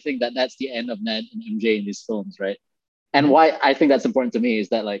how I think that that's the end of Ned and MJ in these films, right? And why I think that's important to me is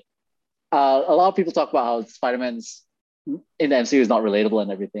that like a lot of people talk about how Spider-Man's in the MCU is not relatable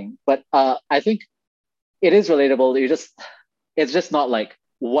and everything, but I think it is relatable. It's just not like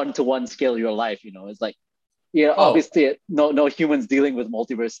one-to-one scale your life, you know. It's like, obviously no humans dealing with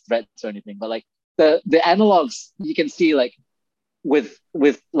multiverse threats or anything, but like the analogs you can see like with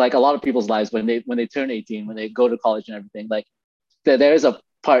like a lot of people's lives when they turn 18, when they go to college and everything, like there is a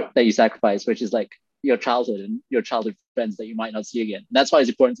part that you sacrifice, which is like your childhood and your childhood friends that you might not see again. And that's why it's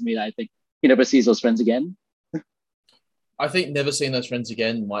important to me that I think he never sees those friends again. I think never seeing those friends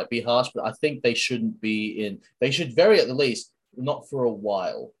again might be harsh, but I think they shouldn't be they should very at the least, not for a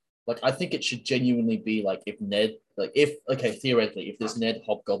while. Like, I think it should genuinely be like if Ned, theoretically, if this Ned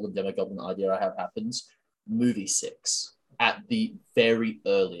Hobgoblin Demogoblin idea I have happens, movie 6 at the very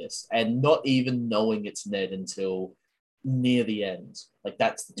earliest, and not even knowing it's Ned until near the end. Like,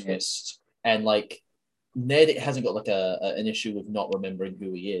 that's the twist. And like, Ned hasn't got like an issue with not remembering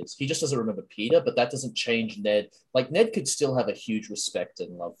who he is. He just doesn't remember Peter, but that doesn't change Ned. Like, Ned could still have a huge respect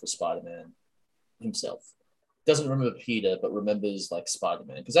and love for Spider-Man himself. Doesn't remember Peter, but remembers like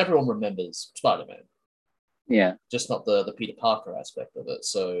Spider-Man, because everyone remembers Spider-Man. Yeah. Just not the Peter Parker aspect of it.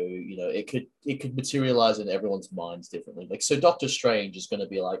 So, it could materialize in everyone's minds differently. Like, so Doctor Strange is going to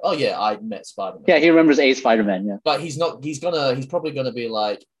be like, oh yeah, I met Spider-Man. Yeah, he remembers a Spider-Man, yeah. But he's probably going to be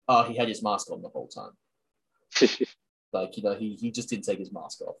like, oh, he had his mask on the whole time. Like, he just didn't take his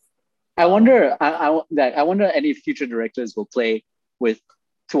mask off. I wonder any future directors will play with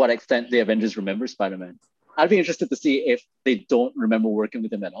to what extent the Avengers remember Spider-Man. I'd be interested to see if they don't remember working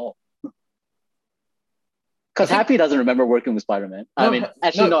with him at all. Because Happy doesn't remember working with Spider-Man.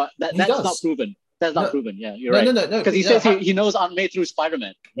 That's not proven. That's not proven. Yeah, you're right. No. Because he says he knows Aunt May through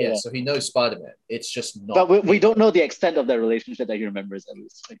Spider-Man. Yeah, so he knows Spider-Man. It's just not. But we don't know the extent of their relationship that he remembers, at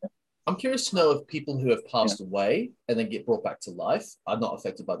least. Okay. I'm curious to know if people who have passed away and then get brought back to life are not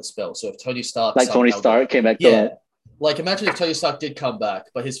affected by the spell. So if Tony Stark... Like Tony Stark came back to life. Like, imagine if Tony Stark did come back,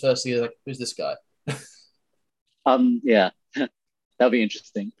 but his first thing is like, who's this guy? Yeah. That'd be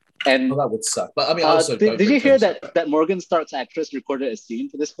interesting. And that would suck. But I mean, also... Did you hear that Morgan Stark's actress recorded a scene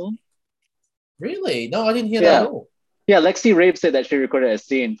for this film? Really? No, I didn't hear that at all. Yeah, Lexi Rabe said that she recorded a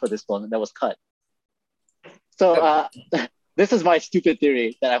scene for this film that was cut. So this is my stupid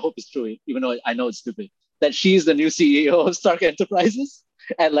theory that I hope is true, even though I know it's stupid, that she's the new CEO of Stark Enterprises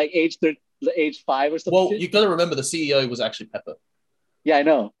at like age 5 or something. Well, you've got to remember the CEO was actually Pepper. Yeah, I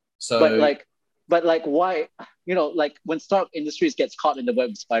know. So, but why? Like when Stark Industries gets caught in the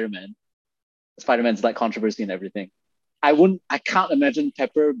web of Spider-Man's like controversy and everything. I can't imagine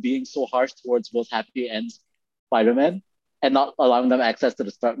Pepper being so harsh towards both Happy and Spider-Man and not allowing them access to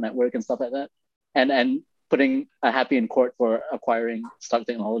the Stark network and stuff like that, and putting a Happy in court for acquiring Stark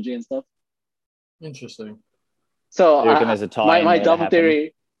technology and stuff. Interesting. So You reckon there's a tie my in there to dumb happen?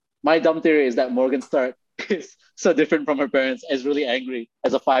 theory, my dumb theory is that Morgan Stark is so different from her parents, is really angry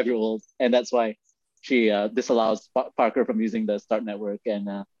as a 5-year-old, and that's why she disallows Parker from using the Stark network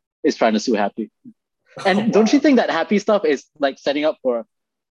and is trying to sue Happy. And don't you think that Happy stuff is like setting up for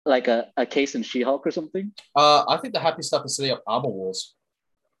like a case in She-Hulk or something? I think the Happy stuff is setting up Armor Wars.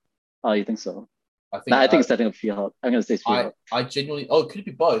 Oh, you think so? I think it's setting up She-Hulk. I'm gonna say She-Hulk. I genuinely. Oh, it could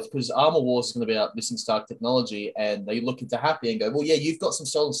be both because Armor Wars is going to be about missing Stark technology, and they look into Happy and go, "Well, yeah, you've got some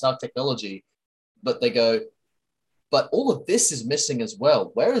stolen Stark technology," but they go, "But all of this is missing as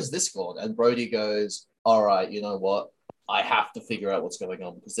well. Where is this gone?" And Brody goes, "All right, you know what? I have to figure out what's going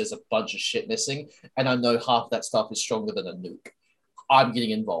on because there's a bunch of shit missing, and I know half that stuff is stronger than a nuke. I'm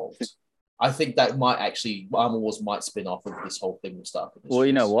getting involved." I think that might actually Armor Wars might spin off of this whole thing with Stark Industries. Well,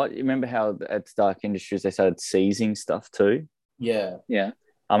 you know what? You remember how at Stark Industries they started seizing stuff too? Yeah.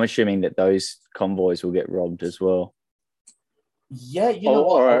 I'm assuming that those convoys will get robbed as well. Yeah, you know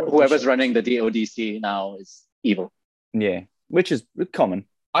what? Or whoever's running the DODC now is evil. Yeah, which is common.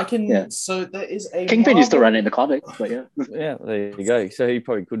 I can. Yeah. So there is a Kingpin used to run it in the comics, but yeah. Yeah, there you go. So he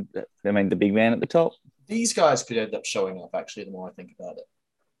probably could. I mean, the big man at the top. These guys could end up showing up. Actually, the more I think about it.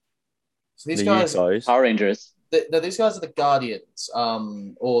 So these guys, Power Rangers. These guys are the Guardians,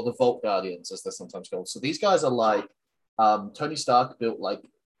 or the Vault Guardians, as they're sometimes called. So these guys are like Tony Stark built like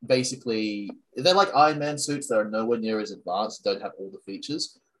basically they're like Iron Man suits that are nowhere near as advanced, don't have all the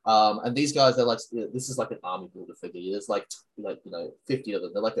features. And these guys, they're like this is like an army builder figure. There's like 50 of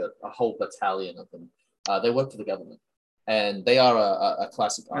them. They're like a whole battalion of them. They work for the government, and they are a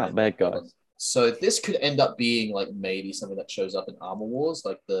classic Iron Man bad guys. So this could end up being like maybe something that shows up in Armor Wars.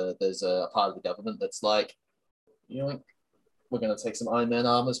 Like there's a part of the government that's like, you know, we're going to take some Iron Man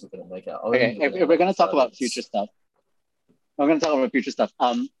armors. We're going to make our own. Okay, if we're going to talk about future stuff, I'm going to talk about future stuff.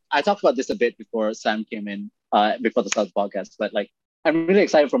 I talked about this a bit before Sam came in, before the start of the podcast, but like I'm really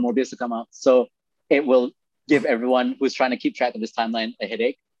excited for Morbius to come out. So it will give everyone who's trying to keep track of this timeline a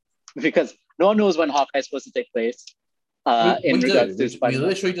headache because no one knows when Hawkeye is supposed to take place. We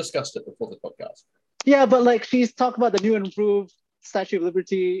literally discussed it before the podcast. Yeah, but like she's talked about the new and improved Statue of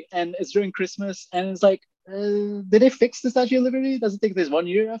Liberty, and it's during Christmas, and it's like, did they fix the Statue of Liberty? Does it take place 1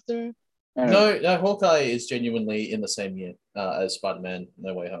 year after? No, Hawkeye is genuinely in the same year as Spider-Man: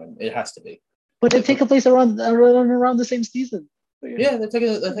 No Way Home. It has to be. But they take place around the same season. Yeah, they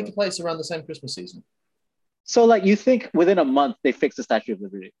take place around the same Christmas season. So, like, you think within a month they fixed the Statue of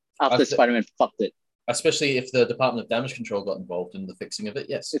Liberty after Spider-Man fucked it? Especially if the Department of Damage Control got involved in the fixing of it,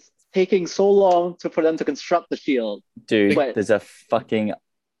 yes. It's taking so long for them to construct the shield. Dude, there's a fucking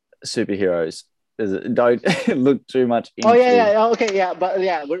superheroes. Don't look too much into... Oh, yeah. Okay, yeah. But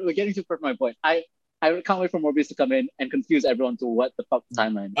yeah, we're getting to my point. I can't wait for Morbius to come in and confuse everyone to what the fuck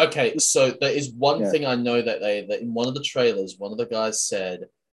timeline. Okay, so there is one thing I know that in one of the trailers, one of the guys said,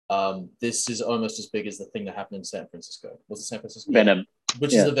 this is almost as big as the thing that happened in San Francisco. Was it San Francisco? Venom.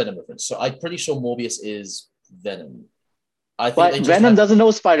 Which is the Venom reference. So I'm pretty sure Morbius is Venom. But Venom doesn't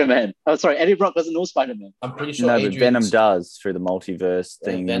know Spider-Man. Oh, sorry, Eddie Brock doesn't know Spider-Man. I'm pretty sure. No, but Venom does through the multiverse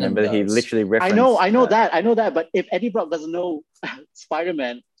thing. Remember, he literally referenced. I know that. But if Eddie Brock doesn't know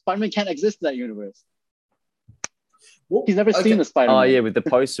Spider-Man can't exist in that universe. He's never seen the Spider-Man. Oh yeah, with the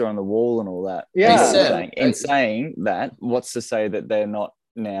poster on the wall and all that. Yeah. In saying that, what's to say that they're not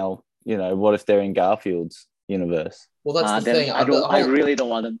now? You know, what if they're in Garfield's universe? Well, that's the thing. I really don't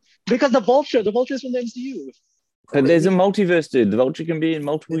want them because the Vulture is from the MCU. But there's a multiverse, dude. The Vulture can be in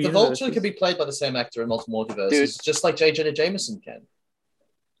multiple universes. The Vulture can be played by the same actor in multiple multiverses, just like J. Jonah Jameson can.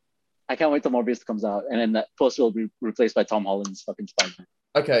 I can't wait till Morbius comes out, and then that poster will be replaced by Tom Holland's fucking Spider-Man.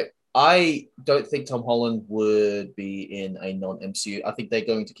 Okay, I don't think Tom Holland would be in a non-MCU. I think they're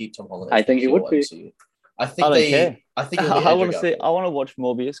going to keep Tom Holland. I think he would be. MCU. I think I want to see. I want to watch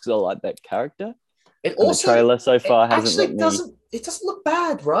Morbius because I like that character. It also, the trailer so far hasn't it doesn't look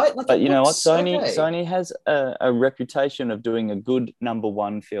bad, right? Like, but you know what? Sony has a reputation of doing a good number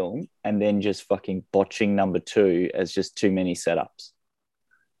one film and then just fucking botching number two as just too many setups.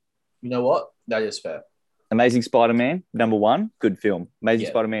 You know what? That is fair. Amazing Spider-Man, number one, good film. Amazing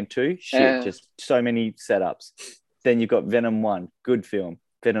Spider-Man 2, shit, just so many setups. Then you've got Venom 1, good film.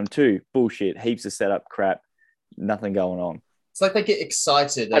 Venom 2, bullshit, heaps of setup crap, nothing going on. It's like they get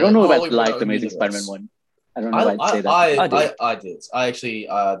excited. I don't know if I liked Amazing Spider-Man 1. I don't know if I'd say that. I did. I actually,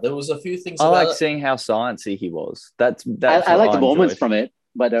 there was a few things I like seeing how sciencey he was. That's I like the moments from it,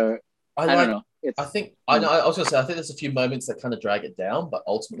 but I don't know. I was going to say, I think there's a few moments that kind of drag it down, but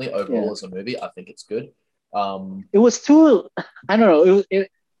ultimately, overall, as a movie, I think it's good. It was too, I don't know,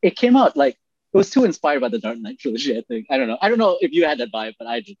 it came out like, it was too inspired by the Dark Knight trilogy, I think. I don't know if you had that vibe, but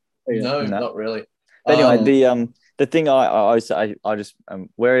I did. No, not really. But anyway, The thing I just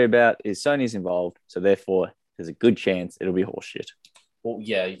worry about is Sony's involved, so therefore there's a good chance it'll be horseshit. Well,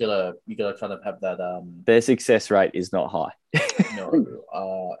 yeah, you gotta kind of have that. Their success rate is not high.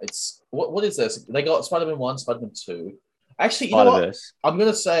 No, it's what is this? They got Spider-Man 1, Spider-Man 2. Actually, you know what? I'm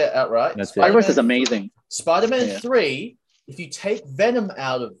gonna say it outright. Spider-Verse is amazing. Spider-Man 3. If you take Venom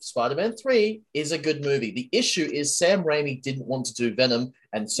out of Spider-Man 3, is a good movie. The issue is Sam Raimi didn't want to do Venom,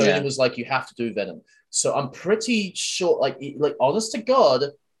 and Sony was like, "You have to do Venom." So I'm pretty sure, like honest to God,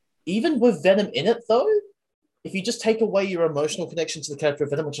 even with Venom in it, though, if you just take away your emotional connection to the character of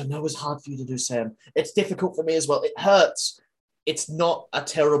Venom, which I know is hard for you to do, Sam, it's difficult for me as well. It hurts. It's not a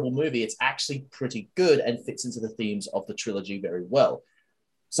terrible movie. It's actually pretty good and fits into the themes of the trilogy very well.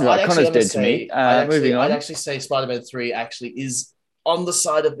 So Connor's dead to me. Moving on. I'd actually say Spider-Man 3 actually is on the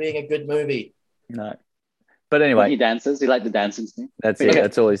side of being a good movie. No. But anyway. He dances. He liked the dancing scene. That's it.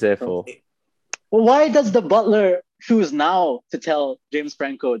 That's all he's there for. Well, why does the butler choose now to tell James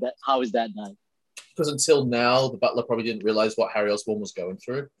Franco that how his dad died? Because until now, the butler probably didn't realize what Harry Osborn was going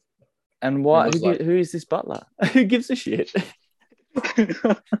through. And why? Who is this butler? Who gives a shit?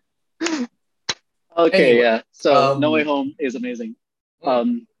 Okay, yeah. So No Way Home is amazing.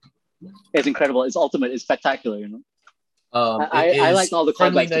 It's incredible. It's ultimate. It's spectacular. You know. I like all the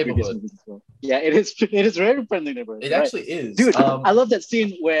callbacks to previous movies as well. Yeah, it is. It is very friendly neighborhood. It actually is, dude. I love that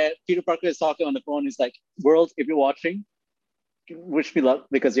scene where Peter Parker is talking on the phone. He's like, "World, if you're watching, wish me luck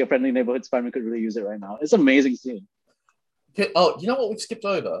because your friendly neighborhood Spider-Man could really use it right now." It's an amazing scene. Okay, oh, you know what we've skipped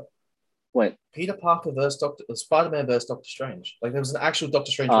over? What? Peter Parker versus Spider-Man versus Doctor Strange. Like there was an actual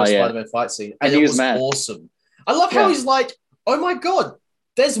Doctor Strange versus Spider-Man fight scene, and it was awesome. I love how he's like, "Oh my god,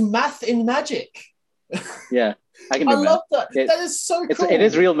 there's math in magic." Yeah, I love that. That is so cool. It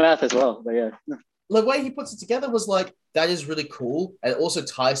is real math as well, but yeah. The way he puts it together was like, that is really cool. And it also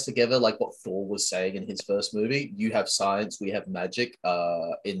ties together like what Thor was saying in his first movie. You have science, we have magic.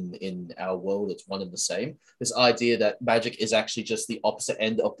 In our world, it's one and the same. This idea that magic is actually just the opposite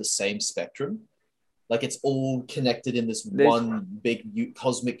end of the same spectrum. Like it's all connected in this one big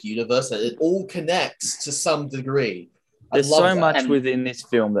cosmic universe. That it all connects to some degree. There's so much within this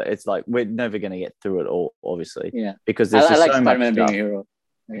film that it's like we're never going to get through it all, obviously. Yeah, because there's I like so Spider-Man much being a hero.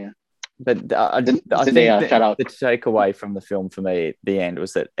 Yeah, but I think the takeaway from the film for me at the end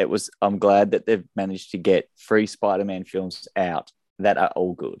was that it was. I'm glad that they've managed to get 3 Spider-Man films out that are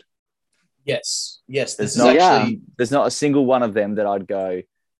all good. Yes. There's not a single one of them that I'd go,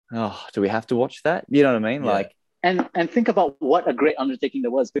 oh, do we have to watch that? You know what I mean? Yeah. Like, and think about what a great undertaking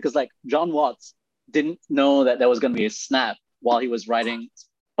there was, because like John Watts didn't know that there was going to be a snap while he was writing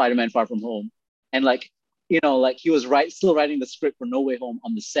Spider-Man Far From Home. And like, you know, like he was still writing the script for No Way Home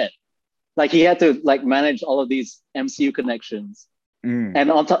on the set. Like he had to like manage all of these MCU connections. And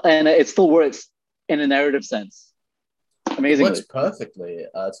and it still works in a narrative sense. Amazing. It works perfectly,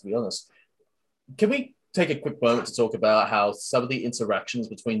 to be honest. Can we take a quick moment to talk about how some of the interactions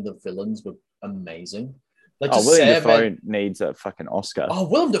between the villains were amazing? Like William Dafoe needs a fucking Oscar. Oh,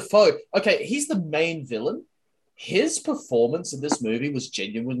 Willem Dafoe. Okay, he's the main villain. His performance in this movie was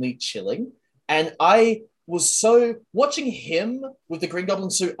genuinely chilling. And I was so watching him with the Green Goblin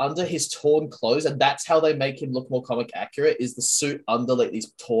suit under his torn clothes, and that's how they make him look more comic accurate, is the suit under like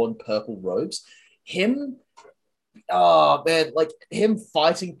these torn purple robes. Oh man, like him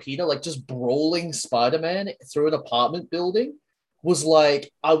fighting Peter, like just brawling Spider-Man through an apartment building. Was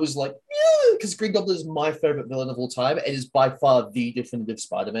like, I was like, yeah, because Green Goblin is my favorite villain of all time. It is by far the definitive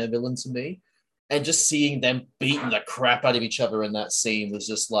Spider-Man villain to me. And just seeing them beating the crap out of each other in that scene was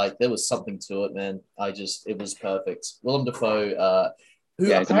just like, there was something to it, man. it was perfect. Willem Dafoe,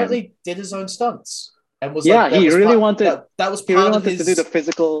 who apparently did his own stunts. And was like, he really wanted to do the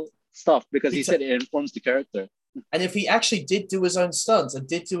physical stuff because he said it informs the character. And if he actually did do his own stunts and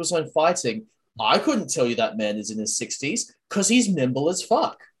did do his own fighting, I couldn't tell you that man is in his 60s because he's nimble as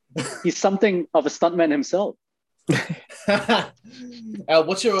fuck. He's something of a stuntman himself.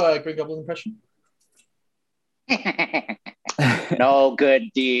 What's your Green Goblin impression? No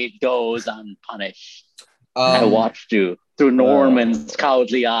good deed goes unpunished. I watched you through Norman's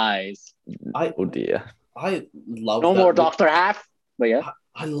cowardly eyes. Oh dear. I love no more Dr. Half. But yeah.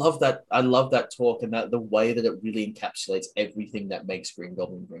 I love that. I love that talk and that the way that it really encapsulates everything that makes Green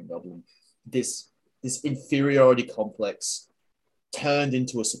Goblin Green Goblin. This inferiority complex turned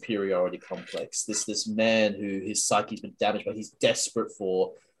into a superiority complex. This man who his psyche's been damaged, but he's desperate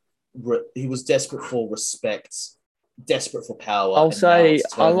for. He was desperate for respect, desperate for power. I'll say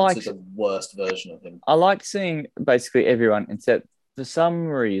I like the worst version of him. I like seeing basically everyone, except for some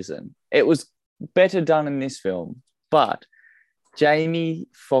reason it was better done in this film, but Jamie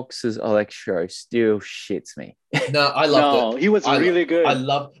Foxx's Electro still shits me. No, I loved it. He was really good. I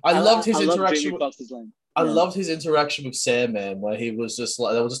loved his interaction. Jamie Foxx's line. I loved his interaction with Sandman, where he was just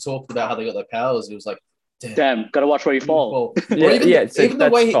like, they were just talking about how they got their powers. He was like, "Damn, gotta watch where you fall." Even the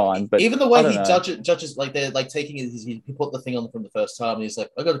way he know. judges, like they're like taking his, he put the thing on from the first time, and he's like,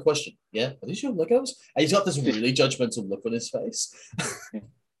 "I got a question. Yeah, are these your Legos?" And he's got this really judgmental look on his face.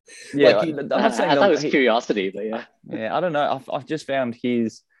 Yeah, like I'm not saying I thought it was curiosity, but yeah, I don't know. I've just found I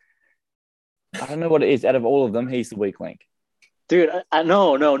don't know what it is. Out of all of them, he's the weak link. Dude,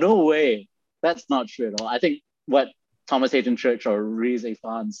 no way. That's not true at all. I think what Thomas Hayden Church or Reese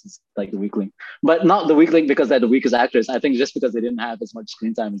Ifans is like the weak link, but not the weak link because they're the weakest actors. I think just because they didn't have as much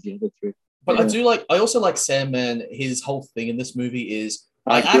screen time as the other three. But I also like Sandman. His whole thing in this movie is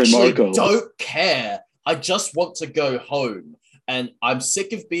I actually don't care. I just want to go home. And I'm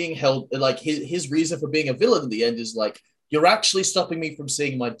sick of being held, like his reason for being a villain in the end is like, you're actually stopping me from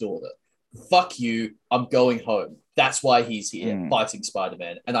seeing my daughter. Fuck you, I'm going home. That's why he's here, fighting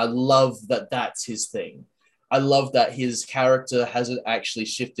Spider-Man. And I love that that's his thing. I love that his character hasn't actually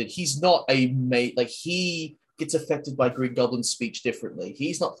shifted. He's not a mate, like he gets affected by Green Goblin's speech differently.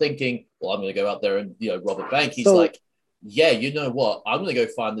 He's not thinking, well, I'm going to go out there and, rob a bank. He's like, yeah, you know what? I'm going to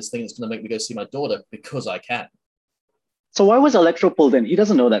go find this thing that's going to make me go see my daughter because I can. So why was Electro pulled in? He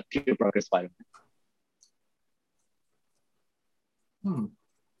doesn't know that Peter Parker is Spider-Man.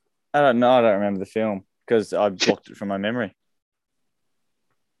 I don't know. I don't remember the film because I blocked it from my memory.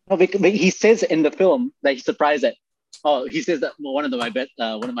 No, but he says in the film that he's surprised that. Oh, he says that one of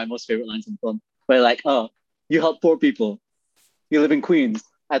my most favorite lines in the film, where like, "Oh, you help poor people. You live in Queens.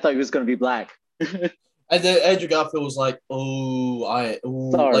 I thought he was going to be black." And then Andrew Garfield was like, sorry,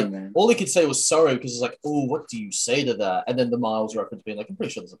 like, man. All he could say was sorry because it's like, oh, what do you say to that? And then the Miles reference being like, I'm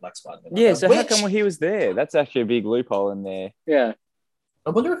pretty sure there's a black Spider-Man. Yeah, so how come he was there? That's actually a big loophole in there. Yeah. I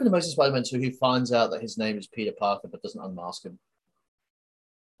wonder if in Amazing Spider-Man 2 he finds out that his name is Peter Parker but doesn't unmask him.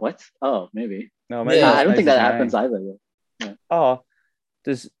 What? Oh, maybe. No, maybe I don't think that happens either. Yeah. Oh,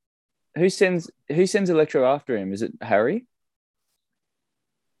 who sends Electro after him? Is it Harry?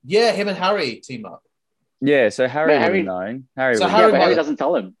 Yeah, him and Harry team up. Yeah, so Harry would have known. Harry doesn't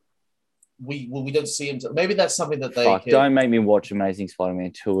tell him. We don't see him. Maybe that's something that they. Don't make me watch Amazing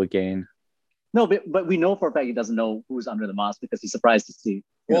Spider-Man 2 again. No, but we know for a fact he doesn't know who's under the mask because he's surprised to see.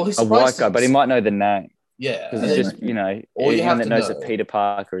 Well, he's a white guy, but he might know the name. Yeah, because it's just anyone that knows that Peter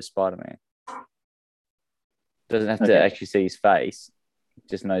Parker is Spider-Man doesn't have to actually see his face;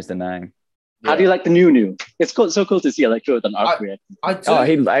 just knows the name. How do you like the new? It's so cool to see Electro with an arc reaction.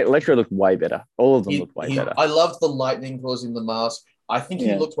 Electro looked way better. All of them looked way better. I loved the lightning causing the mask. I think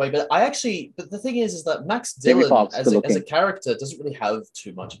he looked way better. But the thing is that Max Dillon as a character doesn't really have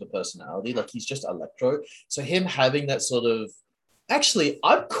too much of a personality. Like he's just Electro. So him having that sort of, actually,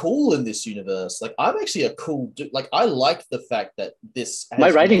 I'm cool in this universe. Like I'm actually a cool dude. Like I like the fact that this. My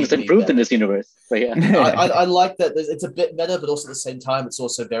writing is improved in this universe. But yeah, I like that. It's a bit meta, but also at the same time, it's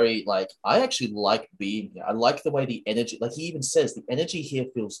also very like I actually like being here. I like the way the energy. Like he even says, the energy here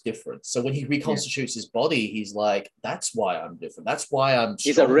feels different. So when he reconstitutes his body, he's like, "That's why I'm different. That's why I'm." Stronger.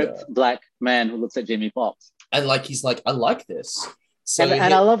 He's a ripped black man who looks at Jamie Foxx, and like he's like, "I like this." So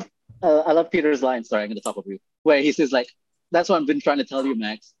and I love Peter's line. Sorry, I'm going to talk over you. Where he says like, "That's what I've been trying to tell you,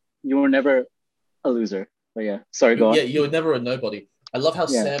 Max. You were never a loser." But yeah, sorry, go on. Yeah, you were never a nobody. I love how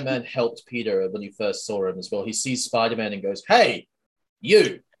Sandman helped Peter when you first saw him as well. He sees Spider-Man and goes, "Hey,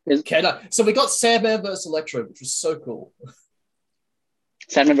 you, can I?" So we got Sandman versus Electro, which was so cool.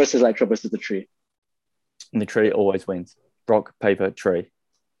 Sandman versus Electro versus the tree. And the tree always wins. Rock, paper, tree.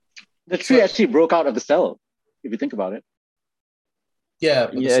 The tree actually broke out of the cell, if you think about it.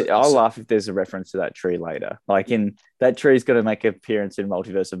 Yeah. I'll laugh if there's a reference to that tree later. Like that tree's going to make an appearance in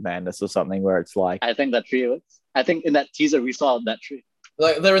Multiverse of Madness or something where it's like. I think that tree was. I think in that teaser we saw that tree.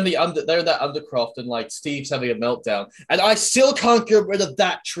 Like they're in that Undercroft and like Steve's having a meltdown, and I still can't get rid of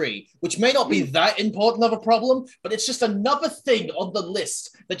that tree, which may not be that important of a problem, but it's just another thing on the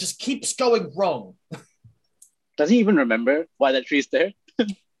list that just keeps going wrong. Does he even remember why that tree's there?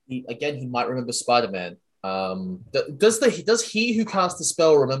 He might remember Spider-Man. Does he who cast the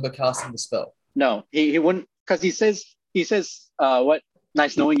spell remember casting the spell? No, he wouldn't, because he says what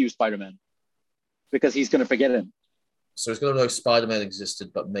nice knowing you, Spider-Man, because he's gonna forget him. So he's gonna know Spider-Man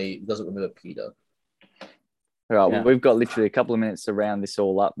existed, but he doesn't remember Peter. All right, well, we've got literally a couple of minutes to round this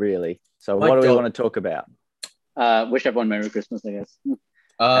all up, really. So what do we want to talk about? Wish everyone Merry Christmas, I guess.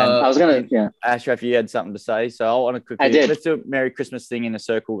 I was gonna, Ashraf, you had something to say, so I want to quickly. Let's do a Merry Christmas thing in a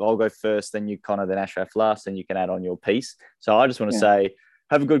circle. I'll go first, then you, Connor, then Ashraf last, and you can add on your piece. So I just want to say,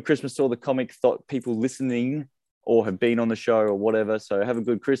 have a good Christmas to all the comic thought people listening or have been on the show or whatever. So have a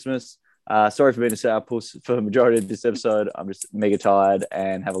good Christmas. Sorry for being a sourpuss for the majority of this episode. I'm just mega tired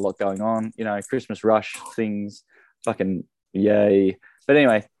and have a lot going on. You know, Christmas rush things, fucking yay. But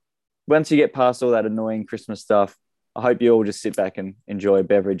anyway, once you get past all that annoying Christmas stuff, I hope you all just sit back and enjoy a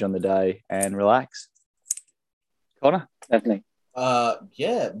beverage on the day and relax. Connor? Definitely.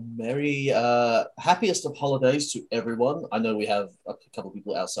 Merry happiest of holidays to everyone. I know we have a couple of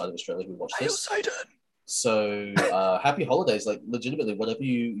people outside of Australia who watch this. So happy holidays, like legitimately, whatever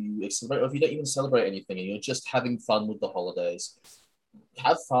you celebrate, or if you don't even celebrate anything and you're just having fun with the holidays,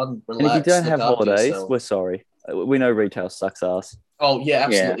 have fun, relax. And if you don't have holidays, yourself. We're sorry. We know retail sucks ass. Oh yeah,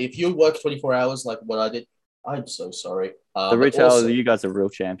 absolutely. Yeah. If you work 24 hours like what I did, I'm so sorry. The retailers, you guys are real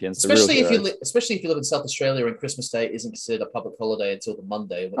champions. Especially if you live in South Australia and Christmas Day isn't considered a public holiday until the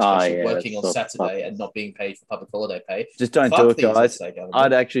Monday, which you're working on Saturday and not being paid for public holiday pay. Just don't do it, guys.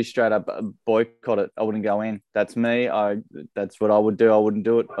 I'd actually straight up boycott it. I wouldn't go in. That's me. That's what I would do. I wouldn't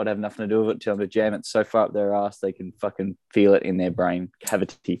do it. I'd have nothing to do with it. Tell them to jam it so far up their ass they can fucking feel it in their brain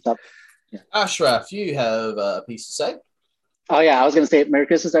cavity. Yeah. Ashraf, you have a piece to say. Oh yeah, I was gonna say Merry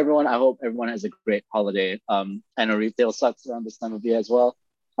Christmas, everyone. I hope everyone has a great holiday. I know retail sucks around this time of year as well.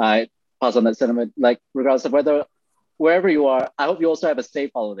 I pass on that sentiment. Like regardless of wherever you are, I hope you also have a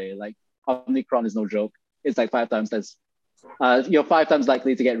safe holiday. Like Omicron is no joke. It's like 5 times as you're 5 times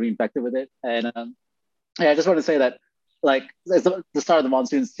likely to get reinfected with it. And I just want to say that like it's the start of the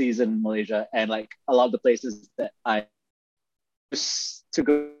monsoon season in Malaysia, and like a lot of the places that I used to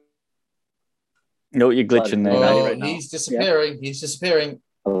go. No, you're glitching there. Right now. He's disappearing. Yeah. He's disappearing.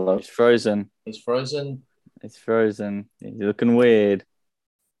 Hello. He's frozen. He's frozen. It's frozen. You're looking weird.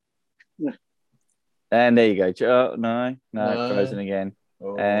 And there you go. Oh, no, frozen again.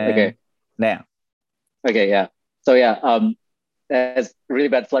 Oh. Okay. Now. Okay, yeah. So yeah, there's really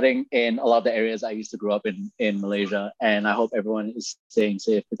bad flooding in a lot of the areas I used to grow up in Malaysia, and I hope everyone is staying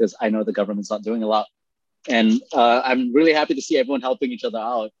safe because I know the government's not doing a lot. And I'm really happy to see everyone helping each other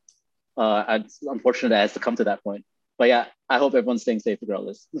out. It's unfortunate it has to come to that point. But yeah, I hope everyone's staying safe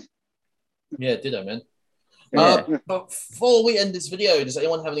regardless. Yeah, ditto, man. Yeah. But before we end this video, does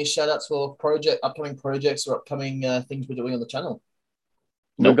anyone have any shout outs for upcoming projects or upcoming things we're doing on the channel?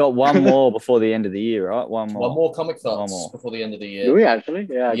 We've got one more before the end of the year, right? One more comic thoughts before the end of the year. Do we actually?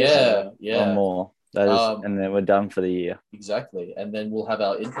 Yeah. One more. That is, and then we're done for the year. Exactly. And then we'll have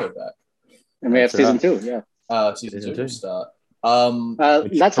our intro back. And we have season 2, yeah. Season 2 will start.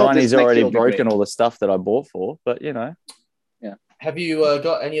 Tiny's already broken all the stuff that I bought for, but you know. Yeah. Have you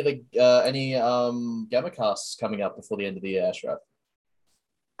got any of the Gamma casts coming up before the end of the year, Ashraf?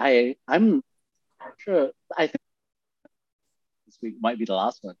 I'm sure. I think this week might be the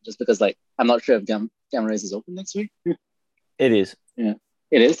last one, just because like I'm not sure if Gamma Rays is open next week. It is. Yeah,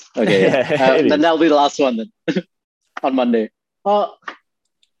 it is. Okay, yeah. Then that'll be the last one then on Monday.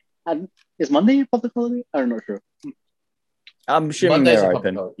 And is Monday a public holiday? I'm not sure. I'm assuming they're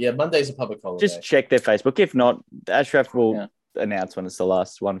open. Yeah, Monday's a public holiday. Just check their Facebook. If not, Ashraf will announce when it's the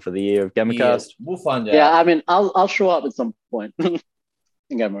last one for the year of GammaCast. Yeah, we'll find out. Yeah, I mean, I'll show up at some point in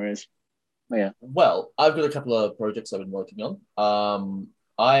Gamma Rays. Yeah. Well, I've got a couple of projects I've been working on.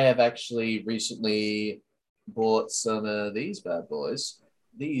 I have actually recently bought some of these bad boys.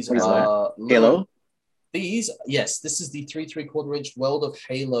 These are Halo. This is the 3 3/4 inch World of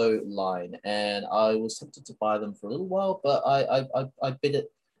Halo line, and I was tempted to buy them for a little while, but I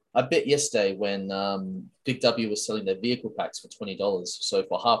bit yesterday when Big W was selling their vehicle packs for $20. So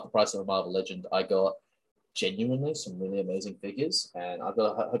for half the price of a Marvel Legend, I got genuinely some really amazing figures, and I've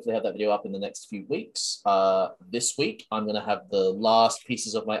got to hopefully have that video up in the next few weeks. This week, I'm going to have the last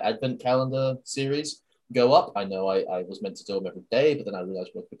pieces of my Advent calendar series go up. I know I was meant to do them every day, but then I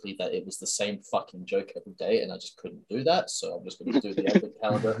realized real quickly that it was the same fucking joke every day, and I just couldn't do that. So I'm just going to do the Advent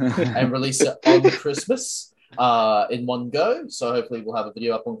calendar and release it on Christmas in one go. So hopefully we'll have a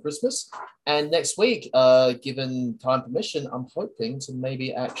video up on Christmas. And next week, given time permission, I'm hoping to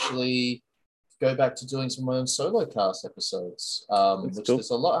maybe actually go back to doing some of my own solo cast episodes, which cool. There's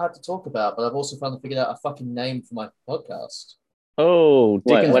a lot I have to talk about, but I've also finally figured out a fucking name for my podcast. Oh,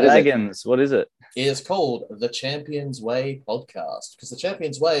 Dickens Dragons. What is it? It is called The Champions Way Podcast, because The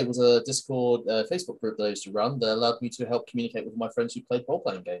Champions Way was a Discord Facebook group that I used to run that allowed me to help communicate with my friends who played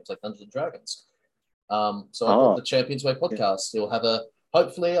role-playing games like Dungeons & Dragons. So I called The Champions Way Podcast. You'll have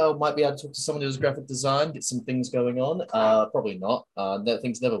hopefully I might be able to talk to someone who does graphic design, get some things going on. Probably not.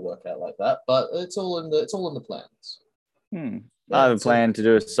 Things never work out like that, but it's all in the plans. I have a plan to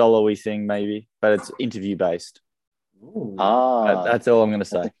do a solo-y thing maybe, but it's interview-based. That's all I'm going to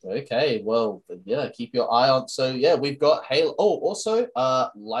say. Okay, well, yeah, keep your eye on. So, yeah, we've got Halo. Oh, also,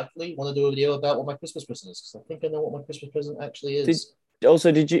 likely want to do a video about what my Christmas present is, because I think I know what my Christmas present actually is.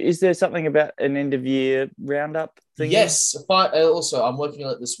 Is there something about an end of year roundup thing? Yes. Also, I'm working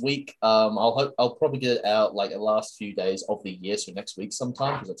on it this week. I'll probably get it out like the last few days of the year, so next week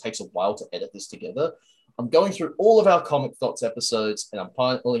sometime, because it takes a while to edit this together. I'm going through all of our Comic Thoughts episodes, and I'm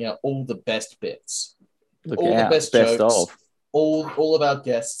pulling out all the best bits. The best jokes. All of our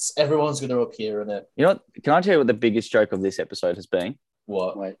guests. Everyone's going to appear in it. You know what? Can I tell you what the biggest joke of this episode has been?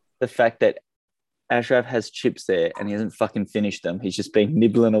 What? The fact that Ashraf has chips there and he hasn't fucking finished them. He's just been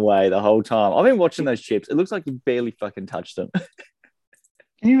nibbling away the whole time. I've been watching those chips. It looks like he barely fucking touched them.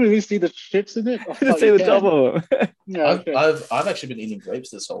 Can you really see the chips in it? Just see the top of them. Yeah, okay. I've actually been eating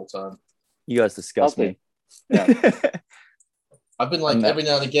grapes this whole time. You guys disgust me. Yeah. I've been like every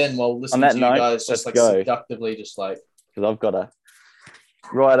now and again while listening to you guys just like seductively, just like, because I've got to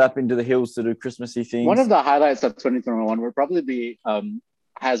ride up into the hills to do Christmassy things. One of the highlights of 2021 would probably be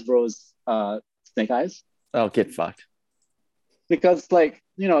Hasbro's Snake Eyes. Oh, get fucked. Because, like,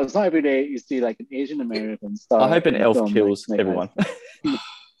 you know, it's not every day you see like an Asian American star. I hope an elf kills like everyone.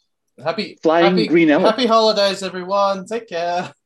 Happy green elf. Happy holidays, everyone. Take care.